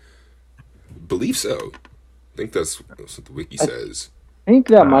it? Believe so. I think that's what the wiki says. I think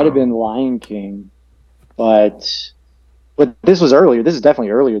that might have Oh. been Lion King, but this was earlier. This is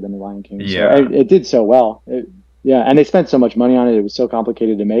definitely earlier than the Lion King. So Yeah. it did so well. Yeah, and they spent so much money on it. It was so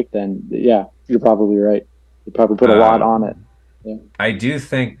complicated to make. Then yeah, you're probably right. They probably put a lot on it. I do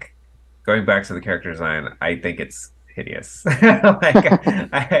think, going back to the character design, I think hideous. I don't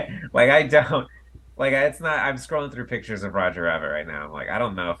it's not. I'm scrolling through pictures of Roger Rabbit right now. I'm like, I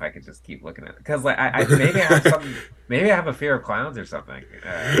don't know if I could just keep looking at it because maybe I have something. Maybe I have a fear of clowns or something.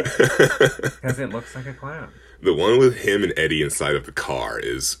 Because it looks like a clown. The one with him and Eddie inside of the car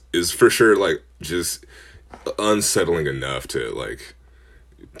is for sure like just unsettling enough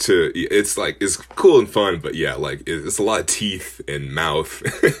it's cool and fun, but yeah, like it's a lot of teeth and mouth.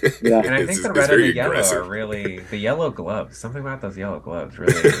 Yeah. And I think the red and the yellow are really the yellow gloves. Something about those yellow gloves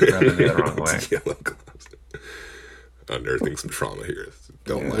really rubbing me the wrong way. Yellow gloves. Unearthing some trauma here.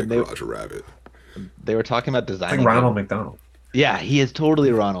 Don't like Roger Rabbit. They were talking about designing. Like Ronald McDonald. Yeah, he is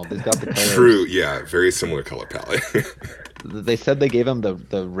totally Ronald. He's got the colors. True, yeah, very similar color palette. They said they gave him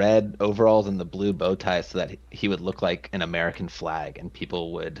the red overalls and the blue bow tie so that he would look like an American flag, and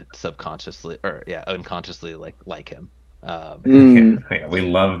people would unconsciously like him. Yeah, we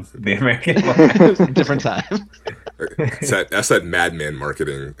love the American flag. Different time. That's that Mad Men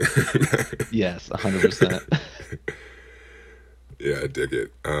marketing. Yes, 100%. Yeah, I dig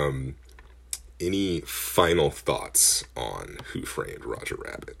it. Any final thoughts on Who Framed Roger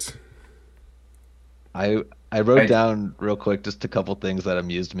Rabbit? I wrote down real quick just a couple things that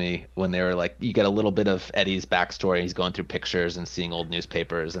amused me when they were like, you get a little bit of Eddie's backstory. He's going through pictures and seeing old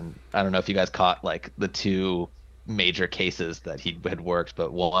newspapers. And I don't know if you guys caught like the two major cases that he had worked,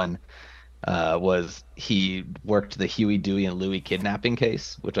 but one was he worked the Huey, Dewey, and Louie kidnapping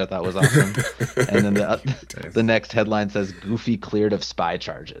case, which I thought was awesome. And then the next headline says Goofy cleared of spy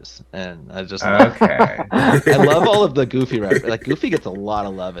charges, and I just okay. I love all of the Goofy references. Like Goofy gets a lot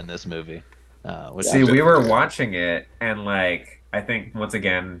of love in this movie. We were watching it, and like I think once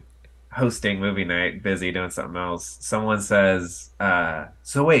again, hosting movie night, busy doing something else. Someone says,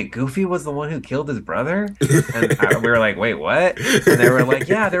 "So wait, Goofy was the one who killed his brother?" And we were like, "Wait, what?" And they were like,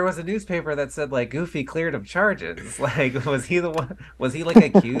 "Yeah, there was a newspaper that said like Goofy cleared of charges. Like, was he the one? Was he like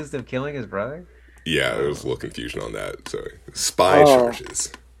accused of killing his brother?" Yeah, there was a little confusion on that. So spy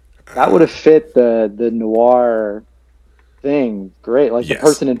charges. That would have fit the noir thing great, like the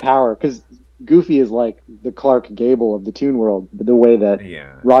person in power, because Goofy is like the Clark Gable of the Toon World, the way that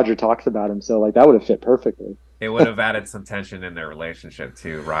Roger talks about him. So like that would have fit perfectly. It would have added some tension in their relationship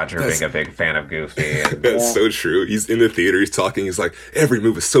too. Roger being a big fan of Goofy. And... That's so true. He's in the theater. He's talking. He's like, every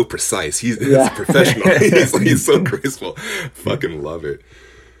move is so precise. He's professional. he's so graceful. Fucking love it.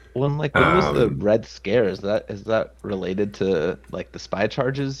 When was the Red Scare? Is that related to like the spy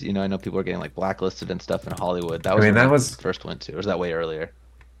charges? You know, I know people are getting like blacklisted and stuff in Hollywood. That was the first one too. Or was that way earlier?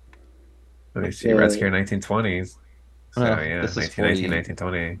 Let me see. Red Scare 1920s. So yeah, this is 1919,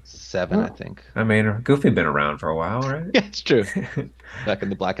 1920. 7, I think. I mean, Goofy been around for a while, right? Yeah, it's true. Back in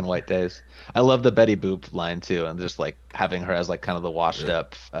the black and white days. I love the Betty Boop line too, and just like having her as like kind of the washed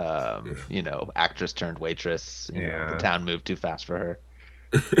up, actress turned waitress. You know, the town moved too fast for her.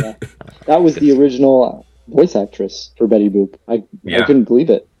 Yeah. That was the original voice actress for Betty Boop. I couldn't believe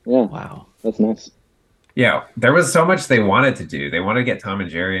it. Yeah. Wow. That's nice. Yeah, there was so much they wanted to do. They wanted to get Tom and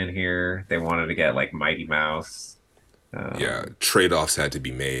Jerry in here. They wanted to get like Mighty Mouse. Trade-offs had to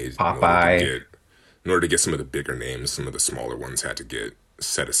be made. Popeye. In order to get some of the bigger names, some of the smaller ones had to get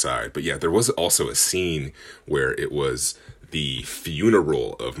set aside. But yeah, there was also a scene where it was the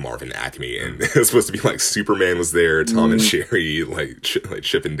funeral of Marvin Acme, and it was supposed to be like Superman was there, Tom and Jerry, like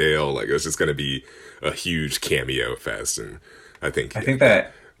Chip and Dale. Like it was just going to be a huge cameo fest, and I think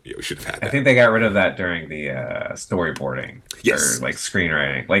that. Yeah, we should have had that. I think they got rid of that during the storyboarding. Yes. Or like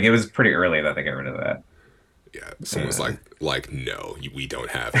screenwriting. Like it was pretty early that they got rid of that. Yeah, someone's like, no, we don't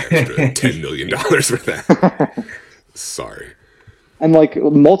have an extra $10 million for that. Sorry. And like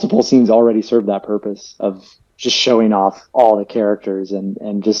multiple scenes already serve that purpose of just showing off all the characters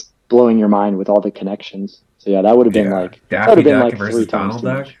and just blowing your mind with all the connections. So yeah, that would have been Daffy Duck versus Donald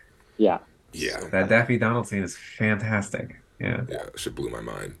Duck. Yeah. Yeah. That Daffy Donald scene is fantastic. Yeah, it should blew my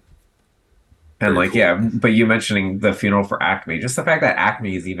mind. And very cool. But you mentioning the funeral for Acme, just the fact that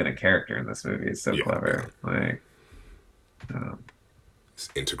Acme is even a character in this movie is so clever. Yeah. It's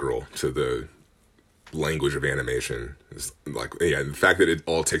integral to the language of animation. It's the fact that it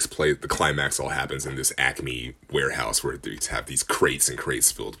all takes place, the climax all happens in this Acme warehouse where they have these crates and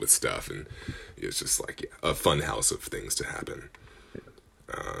crates filled with stuff, and it's just a fun house of things to happen.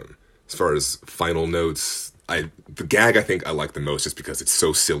 As far as final notes, the gag I think I like the most just because it's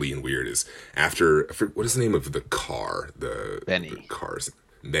so silly and weird is after what is the name of the car? Benny. The cars.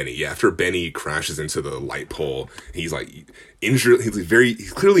 Benny. Yeah, after Benny crashes into the light pole, he's like injured.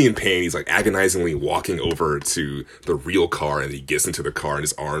 He's clearly in pain. He's like agonizingly walking over to the real car, and he gets into the car,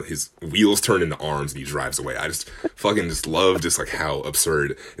 and his wheels turn into arms, and he drives away. I just fucking just love just like how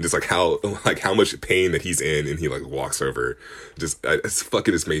absurd and just like how much pain that he's in, and he like walks over. It's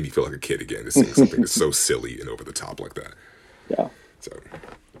fucking just made me feel like a kid again to see something that's so silly and over the top like that. Yeah. So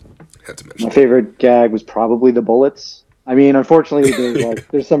had to mention. My favorite gag was probably the bullets. I mean, unfortunately,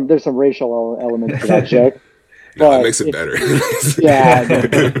 there's some racial elements to that joke. No, it makes it better. Yeah,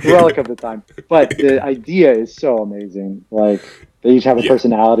 relic of the time. But the idea is so amazing. Like they each have a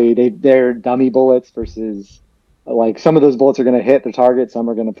personality. They're dummy bullets versus like some of those bullets are going to hit the target. Some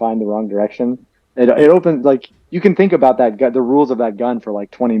are going to find the wrong direction. It opens like you can think about the rules of that gun for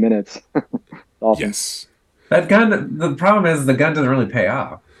like 20 minutes. Awesome. Yes. That gun. The problem is the gun doesn't really pay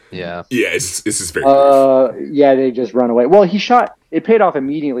off. Yeah, it's just very. Yeah, they just run away. Well, it paid off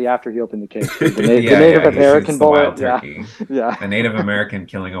immediately after he opened the case. The Native American bullet. Yeah. A Native American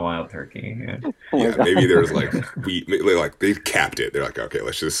killing a wild turkey. Yeah, maybe there's like they capped it. They're like, okay,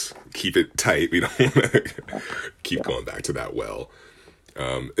 let's just keep it tight. We don't want to keep going back to that well.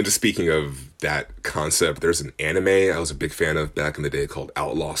 And just speaking of that concept, there's an anime I was a big fan of back in the day called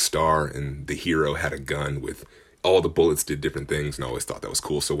Outlaw Star, and the hero had a gun with all the bullets did different things, and I always thought that was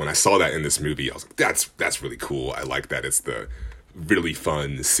cool. So when I saw that in this movie, I was like, that's really cool. I like that. It's the really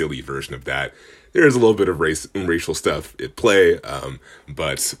fun, silly version of that. There's a little bit of racial stuff at play,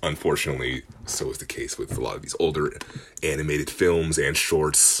 but unfortunately, so is the case with a lot of these older animated films and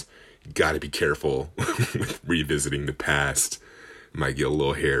shorts. You got to be careful with revisiting the past. Might get a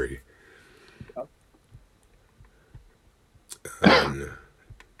little hairy.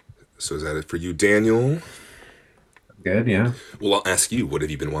 So is that it for you, Daniel? Good, yeah. Well, I'll ask you, what have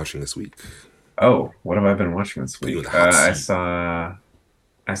you been watching this week? Oh, what have I been watching this week? I saw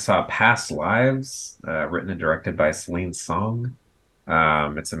Past Lives, written and directed by Celine Song.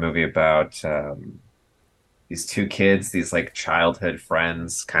 It's a movie about these two kids, these like childhood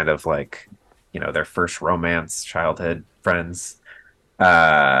friends, kind of like, their first romance, childhood friends.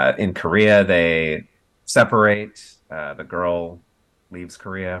 In Korea, they separate. The girl leaves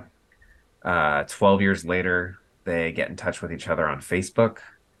Korea. 12 years later, they get in touch with each other on Facebook,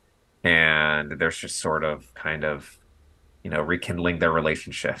 and there's just sort of kind of, rekindling their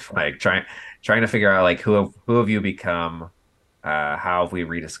relationship, like trying to figure out like who have you become, how have we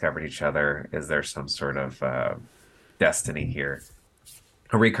rediscovered each other? Is there some sort of destiny here?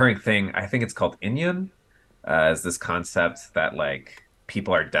 A recurring thing, I think it's called inyan, is this concept that like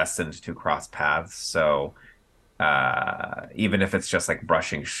people are destined to cross paths. So even if it's just like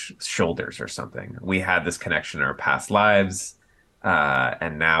brushing shoulders or something, we had this connection in our past lives,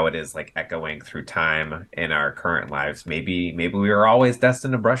 and now it is like echoing through time in our current lives. Maybe we were always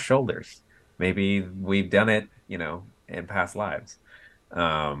destined to brush shoulders. Maybe we've done it, in past lives.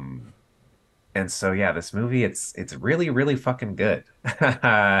 And so yeah, this movie, it's really, really fucking good.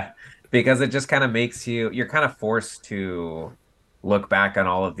 Because it just kind of makes you're kind of forced to look back on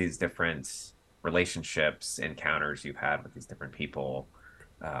all of these different relationships, encounters you've had with these different people.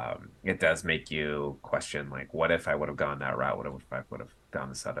 It does make you question, like, what if I would have gone that route? What if I would have gone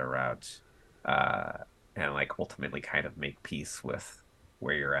this other route? And like ultimately kind of make peace with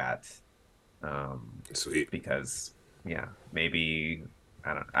where you're at. Sweet. Because maybe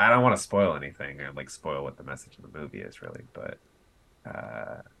I don't want to spoil anything or like spoil what the message of the movie is really, but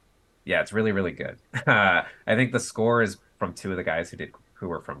it's really, really good. I think the score is from two of the guys who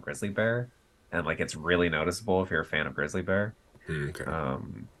were from Grizzly Bear, and like it's really noticeable if you're a fan of Grizzly Bear. Okay.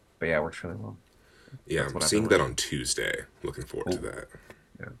 But yeah, it works really well. Yeah, I'm seeing that on Tuesday. Looking forward to that.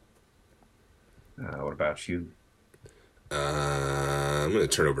 Yeah. What about you? I'm going to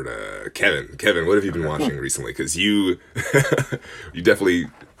turn over to Kevin. Kevin, what have you been watching recently? Because you definitely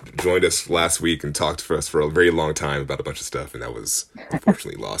joined us last week and talked to us for a very long time about a bunch of stuff, and that was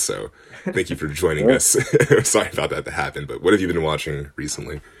unfortunately lost. So thank you for joining us. Sorry about that to happen, but what have you been watching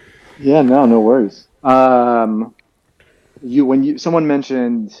recently? Yeah, no worries. Someone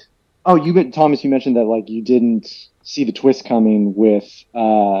mentioned, Thomas, you mentioned that like you didn't see the twist coming with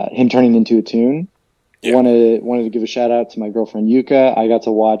him turning into a toon. Yeah. Wanted to give a shout out to my girlfriend Yuka.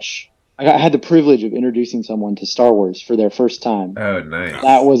 I had the privilege of introducing someone to Star Wars for their first time. Oh, nice.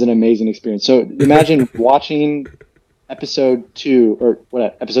 That was an amazing experience. So imagine watching episode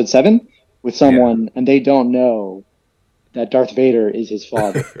 7 with someone and they don't know that Darth Vader is his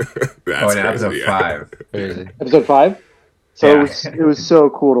father. That's in episode 5. Episode 5? So it was so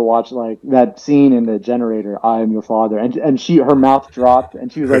cool to watch, like that scene in the generator, I am your father. And her mouth dropped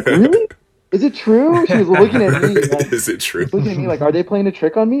and she was like, really? Is it true? She was looking at me. Like, Is it she true? was looking at me like, are they playing a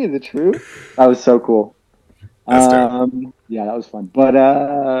trick on me? Is it true? That was so cool. That's dope. Yeah, that was fun. But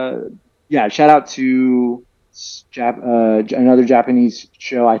yeah, shout out to another Japanese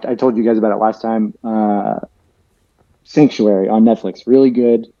show. I told you guys about it last time. Sanctuary on Netflix, really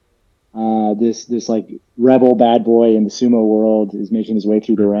good. This like rebel bad boy in the sumo world is making his way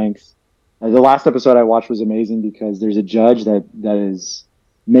through the ranks. The last episode I watched was amazing because there's a judge that is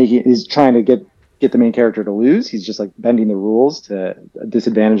trying to get the main character to lose. He's just like bending the rules to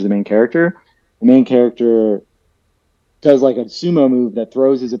disadvantage the main character. The main character does like a sumo move that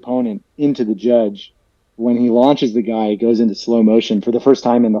throws his opponent into the judge. When he launches the guy, it goes into slow motion for the first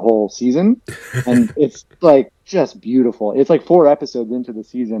time in the whole season. And it's like just beautiful. It's like 4 episodes into the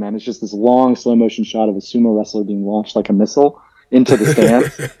season, and it's just this long slow motion shot of a sumo wrestler being launched like a missile into the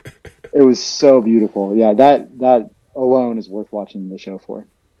stands. It was so beautiful. Yeah, that alone is worth watching the show for.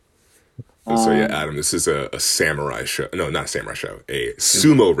 So yeah, Adam, this is a samurai show. No, not a samurai show. A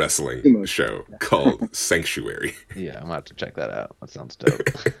sumo wrestling show called Sanctuary. Yeah, I'm gonna have to check that out. That sounds dope.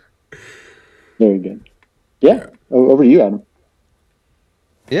 Very good. Yeah. Over to you, Adam.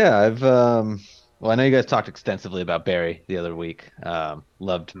 Yeah, I've well, I know you guys talked extensively about Barry the other week.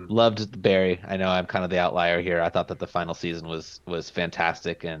 Loved Barry. I know I'm kind of the outlier here. I thought that the final season was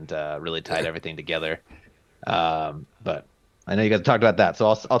fantastic and really tied everything together. But I know you guys talked about that, so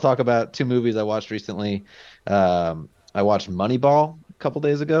I'll talk about 2 movies I watched recently. I watched Moneyball a couple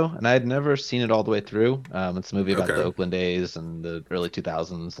days ago, and I had never seen it all the way through. It's a movie about the Oakland A's and the early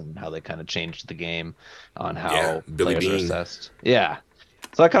 2000s and how they kind of changed the game on how Billy players are Beane. assessed. Yeah.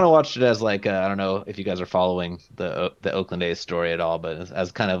 So I kind of watched it as like I don't know if you guys are following the Oakland A's story at all, but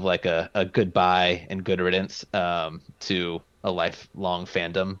as kind of like a goodbye and good riddance to a lifelong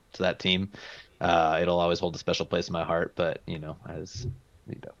fandom to that team. It'll always hold a special place in my heart, but as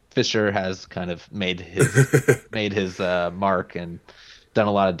Fisher has kind of made his mark and done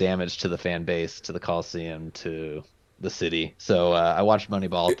a lot of damage to the fan base, to the Coliseum, to the city. So I watched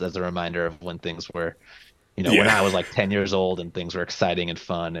Moneyball as a reminder of when things were, when I was like 10 years old and things were exciting and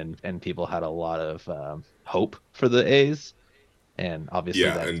fun and people had a lot of hope for the A's. And obviously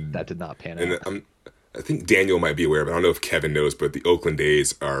that did not pan out. I think Daniel might be aware, but I don't know if Kevin knows, but the Oakland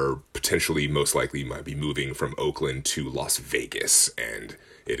A's are potentially, most likely, might be moving from Oakland to Las Vegas, and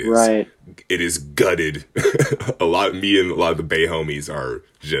it is gutted. Me and a lot of the Bay homies are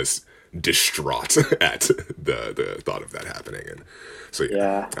just distraught at the thought of that happening, and so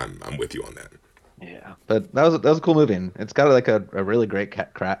I'm with you on that. Yeah, but that was a cool movie. And it's got like a really great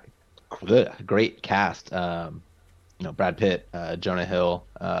great cast. Brad Pitt, Jonah Hill.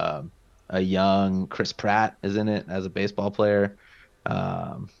 A young Chris Pratt is in it as a baseball player,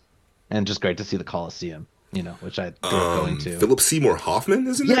 and just great to see the Coliseum, which I grew up going to. Philip Seymour Hoffman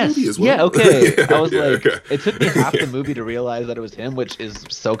is in that movie as well. Yeah, okay. I was it took me half the movie to realize that it was him, which is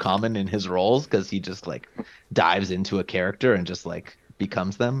so common in his roles because he just like dives into a character and just like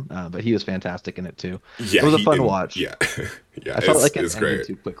becomes them. But he was fantastic in it too. Yeah, it was a fun watch. Yeah, yeah. I felt like it ended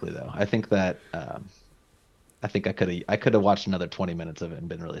too quickly though. I think that. I think I could have watched another 20 minutes of it and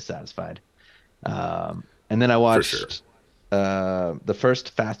been really satisfied. And then I watched the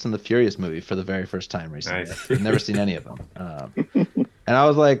first Fast and the Furious movie for the very first time recently. Nice. I've never seen any of them. And I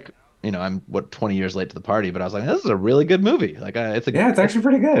was like, I'm 20 years late to the party, but I was like, this is a really good movie. Like it's actually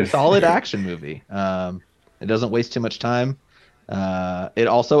pretty good. Solid action movie. It doesn't waste too much time. It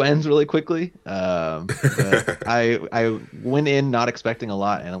also ends really quickly. But I went in not expecting a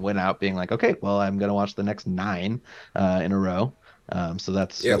lot and went out being like, okay, well, I'm gonna watch the next 9 in a row. So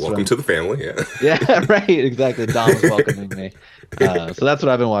that's welcome to the family. Yeah. Yeah, right. Exactly. Dom was welcoming me. So that's what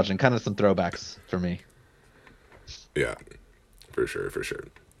I've been watching. Kind of some throwbacks for me. Yeah, for sure.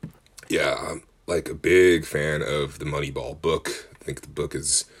 Yeah, I'm like a big fan of the Moneyball book. I think the book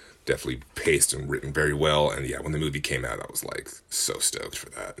is definitely paced and written very well, and when the movie came out, I was like so stoked for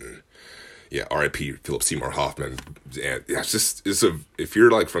that. And R.I.P. Philip Seymour Hoffman. And if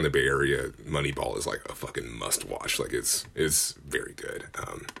you're like from the Bay Area, Moneyball is like a fucking must watch. Like it's very good.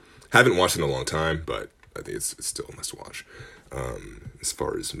 Haven't watched it in a long time, but I think it's still a must watch. As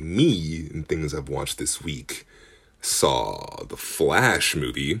far as me and things I've watched this week, saw the Flash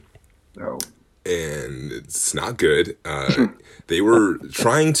movie. Oh. And it's not good. They were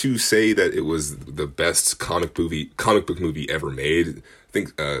trying to say that it was the best comic book movie ever made.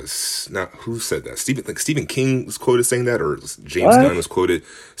 think not who said that. Stephen King was quoted saying that, or James What? Gunn was quoted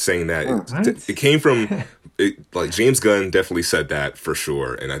saying that. It came from like James Gunn definitely said that for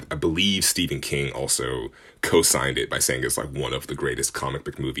sure, and I believe Stephen King also co-signed it by saying it's like one of the greatest comic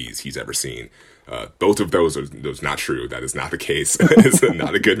book movies he's ever seen. Both of those are not true. That is not the case. It's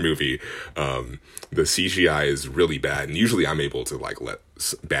not a good movie. The CGI is really bad, and usually I'm able to like let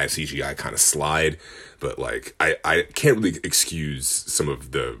bad CGI kind of slide, but like I can't really excuse some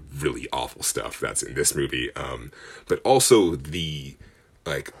of the really awful stuff that's in this movie. But also the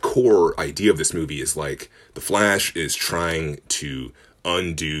like core idea of this movie is like the Flash is trying to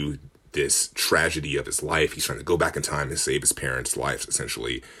undo this tragedy of his life. He's trying to go back in time and save his parents' lives,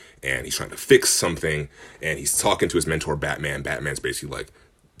 essentially. And he's trying to fix something. And he's talking to his mentor, Batman. Batman's basically like,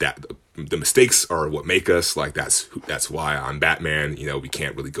 that the mistakes are what make us. Like, that's why I'm Batman. You know, we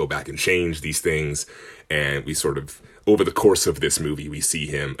can't really go back and change these things. And we sort of, over the course of this movie, we see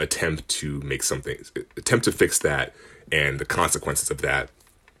him attempt to fix that and the consequences of that.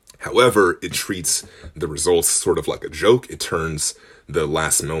 However, it treats the results sort of like a joke. It turns the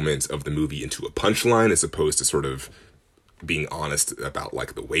last moment of the movie into a punchline as opposed to sort of being honest about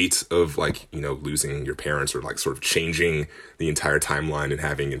like the weight of like, you know, losing your parents or like sort of changing the entire timeline and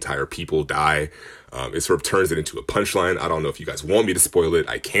having entire people die. It sort of turns it into a punchline. I don't know if you guys want me to spoil it.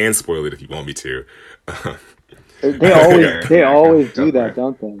 I can spoil it if you want me to. They always do that,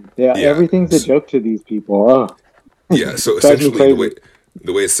 don't they? Yeah, everything's a joke to these people. Oh. Yeah, so essentially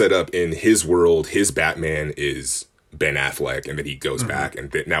the way it's set up in his world, his Batman is Ben Affleck, and then he goes back,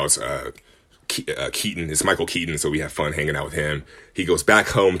 and now it's Keaton. It's Michael Keaton, so we have fun hanging out with him. He goes back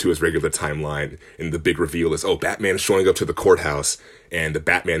home to his regular timeline, and the big reveal is, Batman is showing up to the courthouse, and the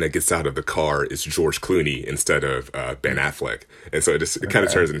Batman that gets out of the car is George Clooney instead of Ben Affleck. And so it kind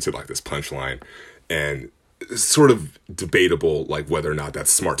of turns into like this punchline, and it's sort of debatable like whether or not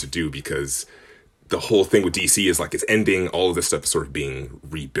that's smart to do, because the whole thing with DC is like it's ending, all of this stuff is sort of being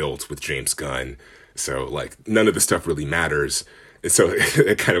rebuilt with James Gunn. So like none of this stuff really matters. And so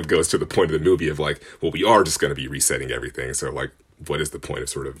it kind of goes to the point of the movie of like, well, we are just going to be resetting everything. So like, what is the point of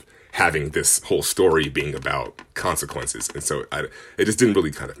sort of having this whole story being about consequences? And so it just didn't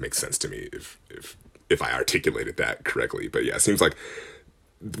really kind of make sense to me if I articulated that correctly. But yeah, it seems like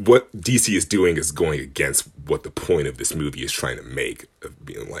what DC is doing is going against what the point of this movie is trying to make, of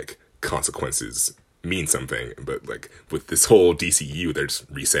being like consequences mean something. But like with this whole DCU, they're just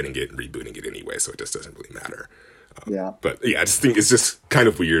resetting it and rebooting it anyway. So it just doesn't really matter. But yeah, I just think it's just kind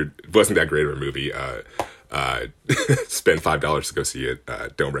of weird. It wasn't that great of a movie. Spend $5 to go see it.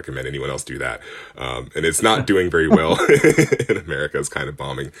 Don't recommend anyone else do that. And it's not doing very well in America. It's kind of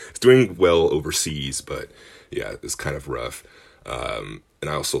bombing. It's doing well overseas, but yeah, it's kind of rough. And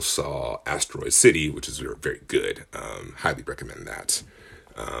I also saw Asteroid City, which is very good. Highly recommend that.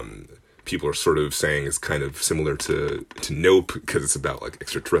 People are sort of saying it's kind of similar to Nope, because it's about like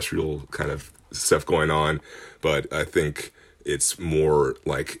extraterrestrial kind of stuff going on. But I think it's more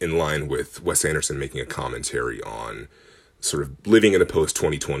like in line with Wes Anderson making a commentary on sort of living in a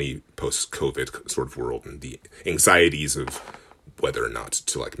post-2020, post-COVID sort of world, and the anxieties of whether or not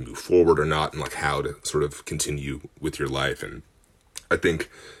to like move forward or not, and like how to sort of continue with your life. And I think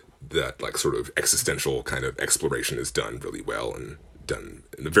that like sort of existential kind of exploration is done really well, and done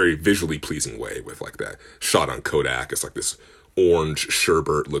in a very visually pleasing way with like that shot on Kodak. It's like this orange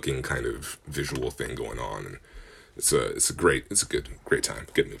sherbet looking kind of visual thing going on, and it's a great time,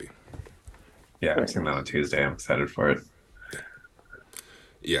 good movie. Yeah, I'm seeing that on Tuesday. I'm excited for it.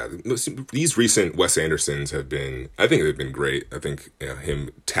 Yeah, these recent Wes Andersons I think they've been great. I think him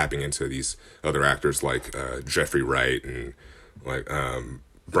tapping into these other actors like Jeffrey Wright and like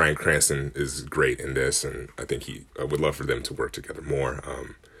Bryan Cranston is great in this, and I think I would love for them to work together more.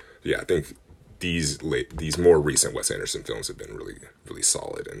 Yeah, I think these more recent Wes Anderson films have been really, really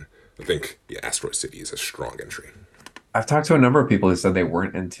solid, and I think Asteroid City is a strong entry. I've talked to a number of people who said they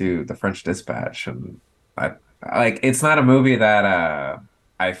weren't into The French Dispatch, and it's not a movie that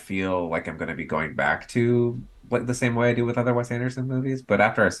I feel like I'm going to be going back to like the same way I do with other Wes Anderson movies. But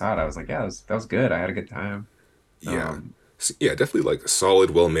after I saw it, I was like, yeah, that was good. I had a good time. Yeah, yeah, definitely like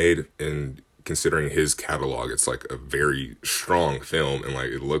solid, well made, and considering his catalog, it's like a very strong film, and like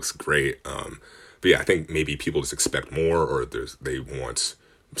it looks great. But yeah, I think maybe people just expect more, or they want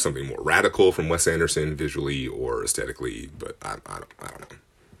something more radical from Wes Anderson visually or aesthetically. But I don't know.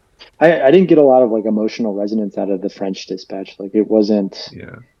 I didn't get a lot of like emotional resonance out of The French Dispatch. Like it wasn't.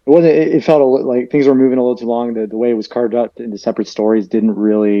 Yeah. It felt like things were moving a little too long. The way it was carved up into separate stories didn't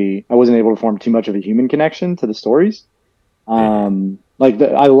really. I wasn't able to form too much of a human connection to the stories.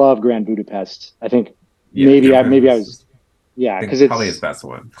 I love Grand Budapest. I think maybe I was Yeah, I think because probably it's his best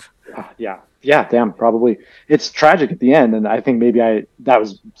one. yeah, damn, probably. It's tragic at the end, and I think maybe that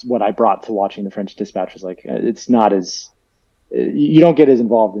was what I brought to watching The French Dispatch. Was like it's not as you don't get as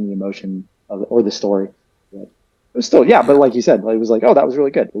involved in the emotion or the story. But it was still, yeah, but Yeah, like you said, it was like, oh, that was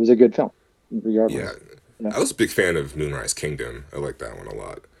really good. It was a good film, yeah. regardless. Yeah, I was a big fan of Moonrise Kingdom. I like that one a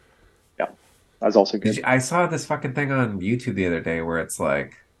lot. yeah, that was also good. I saw this fucking thing on YouTube the other day where it's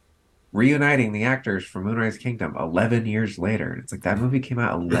like reuniting the actors from Moonrise Kingdom 11 years later. And it's like that movie came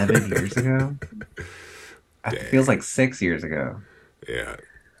out 11 years ago. It feels Dang. like 6 years ago. Yeah.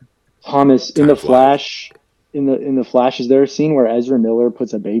 Thomas in Time the flies. Flash, in the Flash, is there a scene where Ezra Miller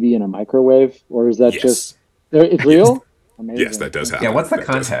puts a baby in a microwave, or is that just Yes. there? It's Yes. real. Yes, Amazing. that does Yeah, happen. what's the That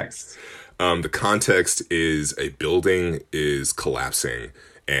does. context? The context is a building is collapsing,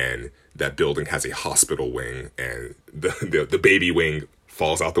 and that building has a hospital wing, and the baby wing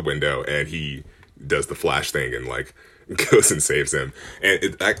falls out the window, and he does the Flash thing and like goes and saves him.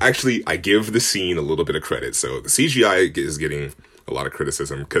 And actually, I give the scene a little bit of credit. So the CGI is getting a lot of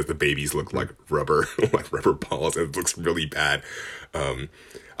criticism because the babies look like rubber, like rubber balls, and it looks really bad.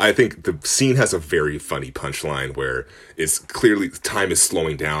 I think the scene has a very funny punchline where it's clearly time is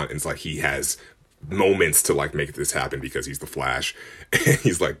slowing down, and it's like he has moments to like make this happen because he's the Flash, and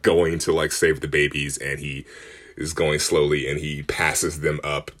he's like going to like save the babies, and he is going slowly, and he passes them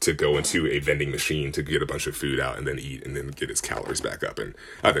up to go into a vending machine to get a bunch of food out and then eat and then get his calories back up. And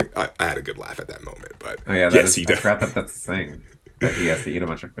I think I had a good laugh at that moment. But Oh yeah, yes, he I does. forgot that that's the thing. That he has to eat a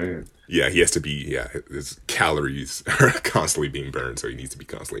bunch of food. Yeah, he has to be. Yeah, his calories are constantly being burned, so he needs to be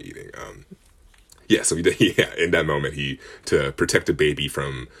constantly eating. Yeah, so yeah, in that moment, to protect a baby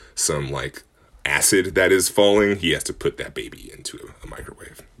from some like acid that is falling, he has to put that baby into a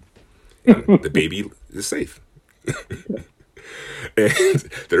microwave, and the baby is safe. And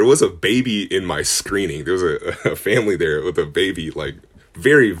there was a baby in my screening. There was a family there with a baby, like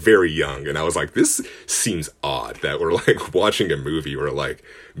very, very young. And I was like, this seems odd that we're like watching a movie where like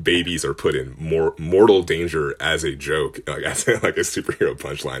babies are put in more mortal danger as a joke, like as like a superhero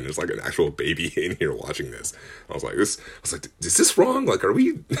punchline. There's like an actual baby in here watching this. I was like, is this wrong? Like, are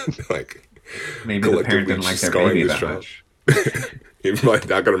we like Maybe the parent didn't like their baby that much. He's like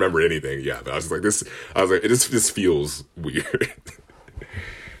not gonna remember anything. Yeah, but I was like, this. I was like, this feels weird.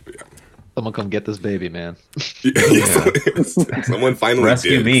 Someone come get this baby, man. Someone finally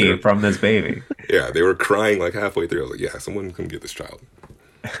Rescue did. me from this baby. Yeah, they were crying like halfway through. I was like, yeah, someone come get this child.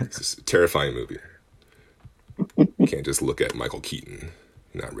 It's just a terrifying movie. You can't just look at Michael Keaton.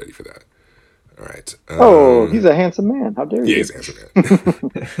 You're not ready for that. All right. Oh, he's a handsome man. How dare you? Yeah, he's a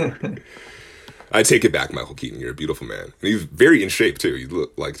handsome man. I take it back, Michael Keaton. You're a beautiful man. And he's very in shape too. You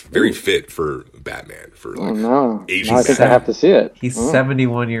look like very fit for Batman. For like Oh no! Asian Now I think I Batman. have to see it. He's Oh,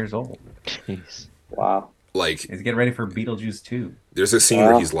 71 years old. Jeez. wow. Like He's getting ready for Beetlejuice 2. there's a scene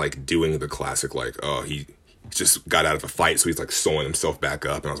where Wow. he's like doing the classic, like, oh, he just got out of a fight, so he's like sewing himself back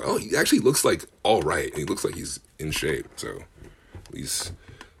up. And I was like, oh, he actually looks like all right. And he looks like he's in shape. So these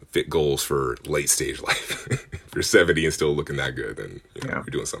fit goals for late stage life. If you're 70 and still looking that good, then Yeah. you're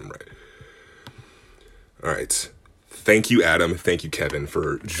doing something right. All right. Thank you, Adam. Thank you, Kevin,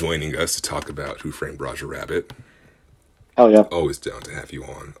 for joining us to talk about Who Framed Roger Rabbit. Hell yeah. Always down to have you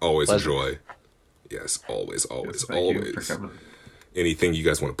on. Always Pleasure. enjoy. Yes, always, always, Thank you always. for coming. Anything you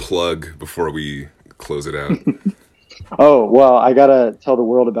guys want to plug before we close it out? Oh well, I gotta tell the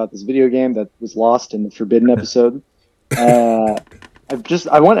world about this video game that was lost in the Forbidden episode. I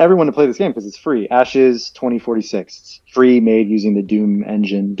want everyone to play this game because it's free. Ashes 2046. It's free, made using the Doom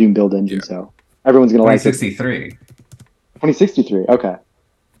engine, Doom build engine. Yeah. So everyone's gonna like it. 2063. 2063. Okay.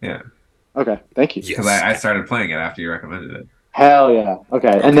 Yeah. Okay. Thank you. Yes. Because I started playing it after you recommended it. Hell yeah.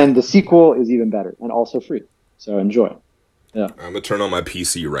 Okay. And then the sequel is even better and also free. So enjoy. I'm going to turn on my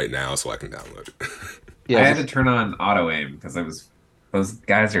PC right now so I can download it. Yeah, I had to turn on auto aim because those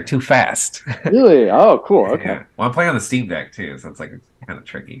guys are too fast. Really? Oh, cool. Okay. Yeah. Well, I'm playing on the Steam Deck too, so it's like kind of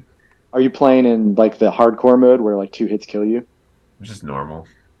tricky. Are you playing in like the hardcore mode where like 2 hits kill you? It's just normal.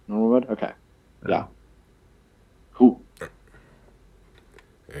 Normal mode? Okay. Yeah. Cool.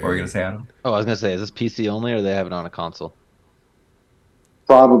 What were you gonna say, Adam? Oh, I was gonna say, is this PC only, or they have it on a console?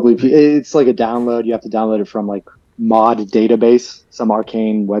 Probably. It's like a download. You have to download it from like mod database, some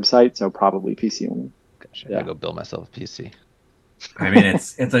arcane website. So probably PC only. Gosh, I Yeah. gotta go build myself a PC. I mean,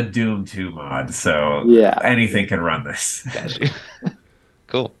 it's a Doom 2 mod, so Yeah. anything can run this. Got you.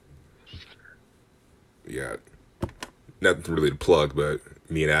 Cool. Yeah. Nothing really to plug, but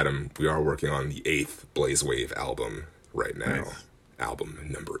me and Adam, we are working on the 8th Blaze Wave album right now. Nice. Album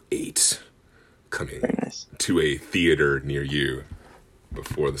number 8. Coming Very nice. to a theater near you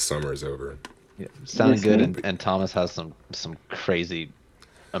before the summer is over. sounded Yes, good, man. and Thomas has some crazy,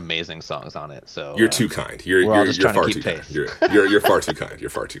 amazing songs on it. So You're too kind. You're we're all just trying to far keep too pace. kind. You're far too kind. You're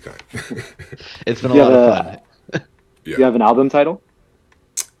far too kind. It's been a You lot have of fun. Do you have an album title?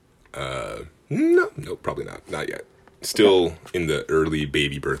 No, probably not. Not yet. Still in the early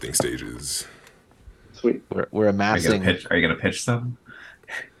baby birthing stages. Sweet. We're Are you amassing. are you gonna pitch some?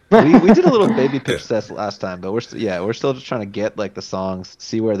 We did a little baby pitch test last time, but we're still just trying to get like the songs,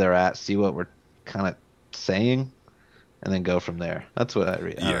 see where they're at, see what we're kind of saying, and then go from there. That's what I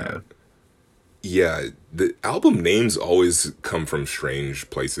don't know. Yeah, the album names always come from strange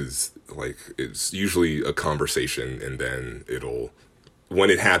places. Like, it's usually a conversation, and then when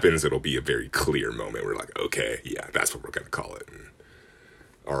it happens, it'll be a very clear moment. We're like, okay, yeah, that's what we're gonna call it. And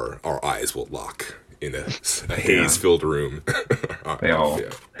our eyes will lock in a haze-filled room. They all.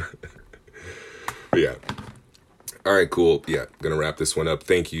 Yeah. But yeah. All right, cool. Yeah, gonna wrap this one up.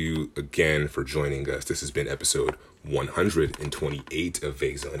 Thank you again for joining us. This has been episode 128 of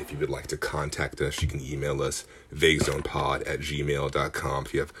Vague Zone. If you would like to contact us, you can email us vaguezonepod@gmail.com.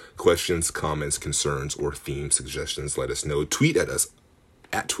 If you have questions, comments, concerns, or theme suggestions, let us know. Tweet at us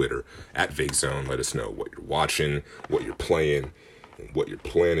at Twitter @VagueZone. Let us know what you're watching, what you're playing, and what you're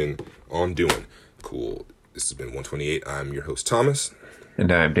planning on doing. Cool. This has been 128. I'm your host, Thomas.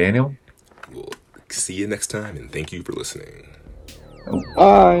 And I'm Daniel. We'll see you next time, and thank you for listening.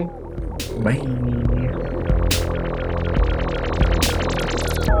 Bye. Bye.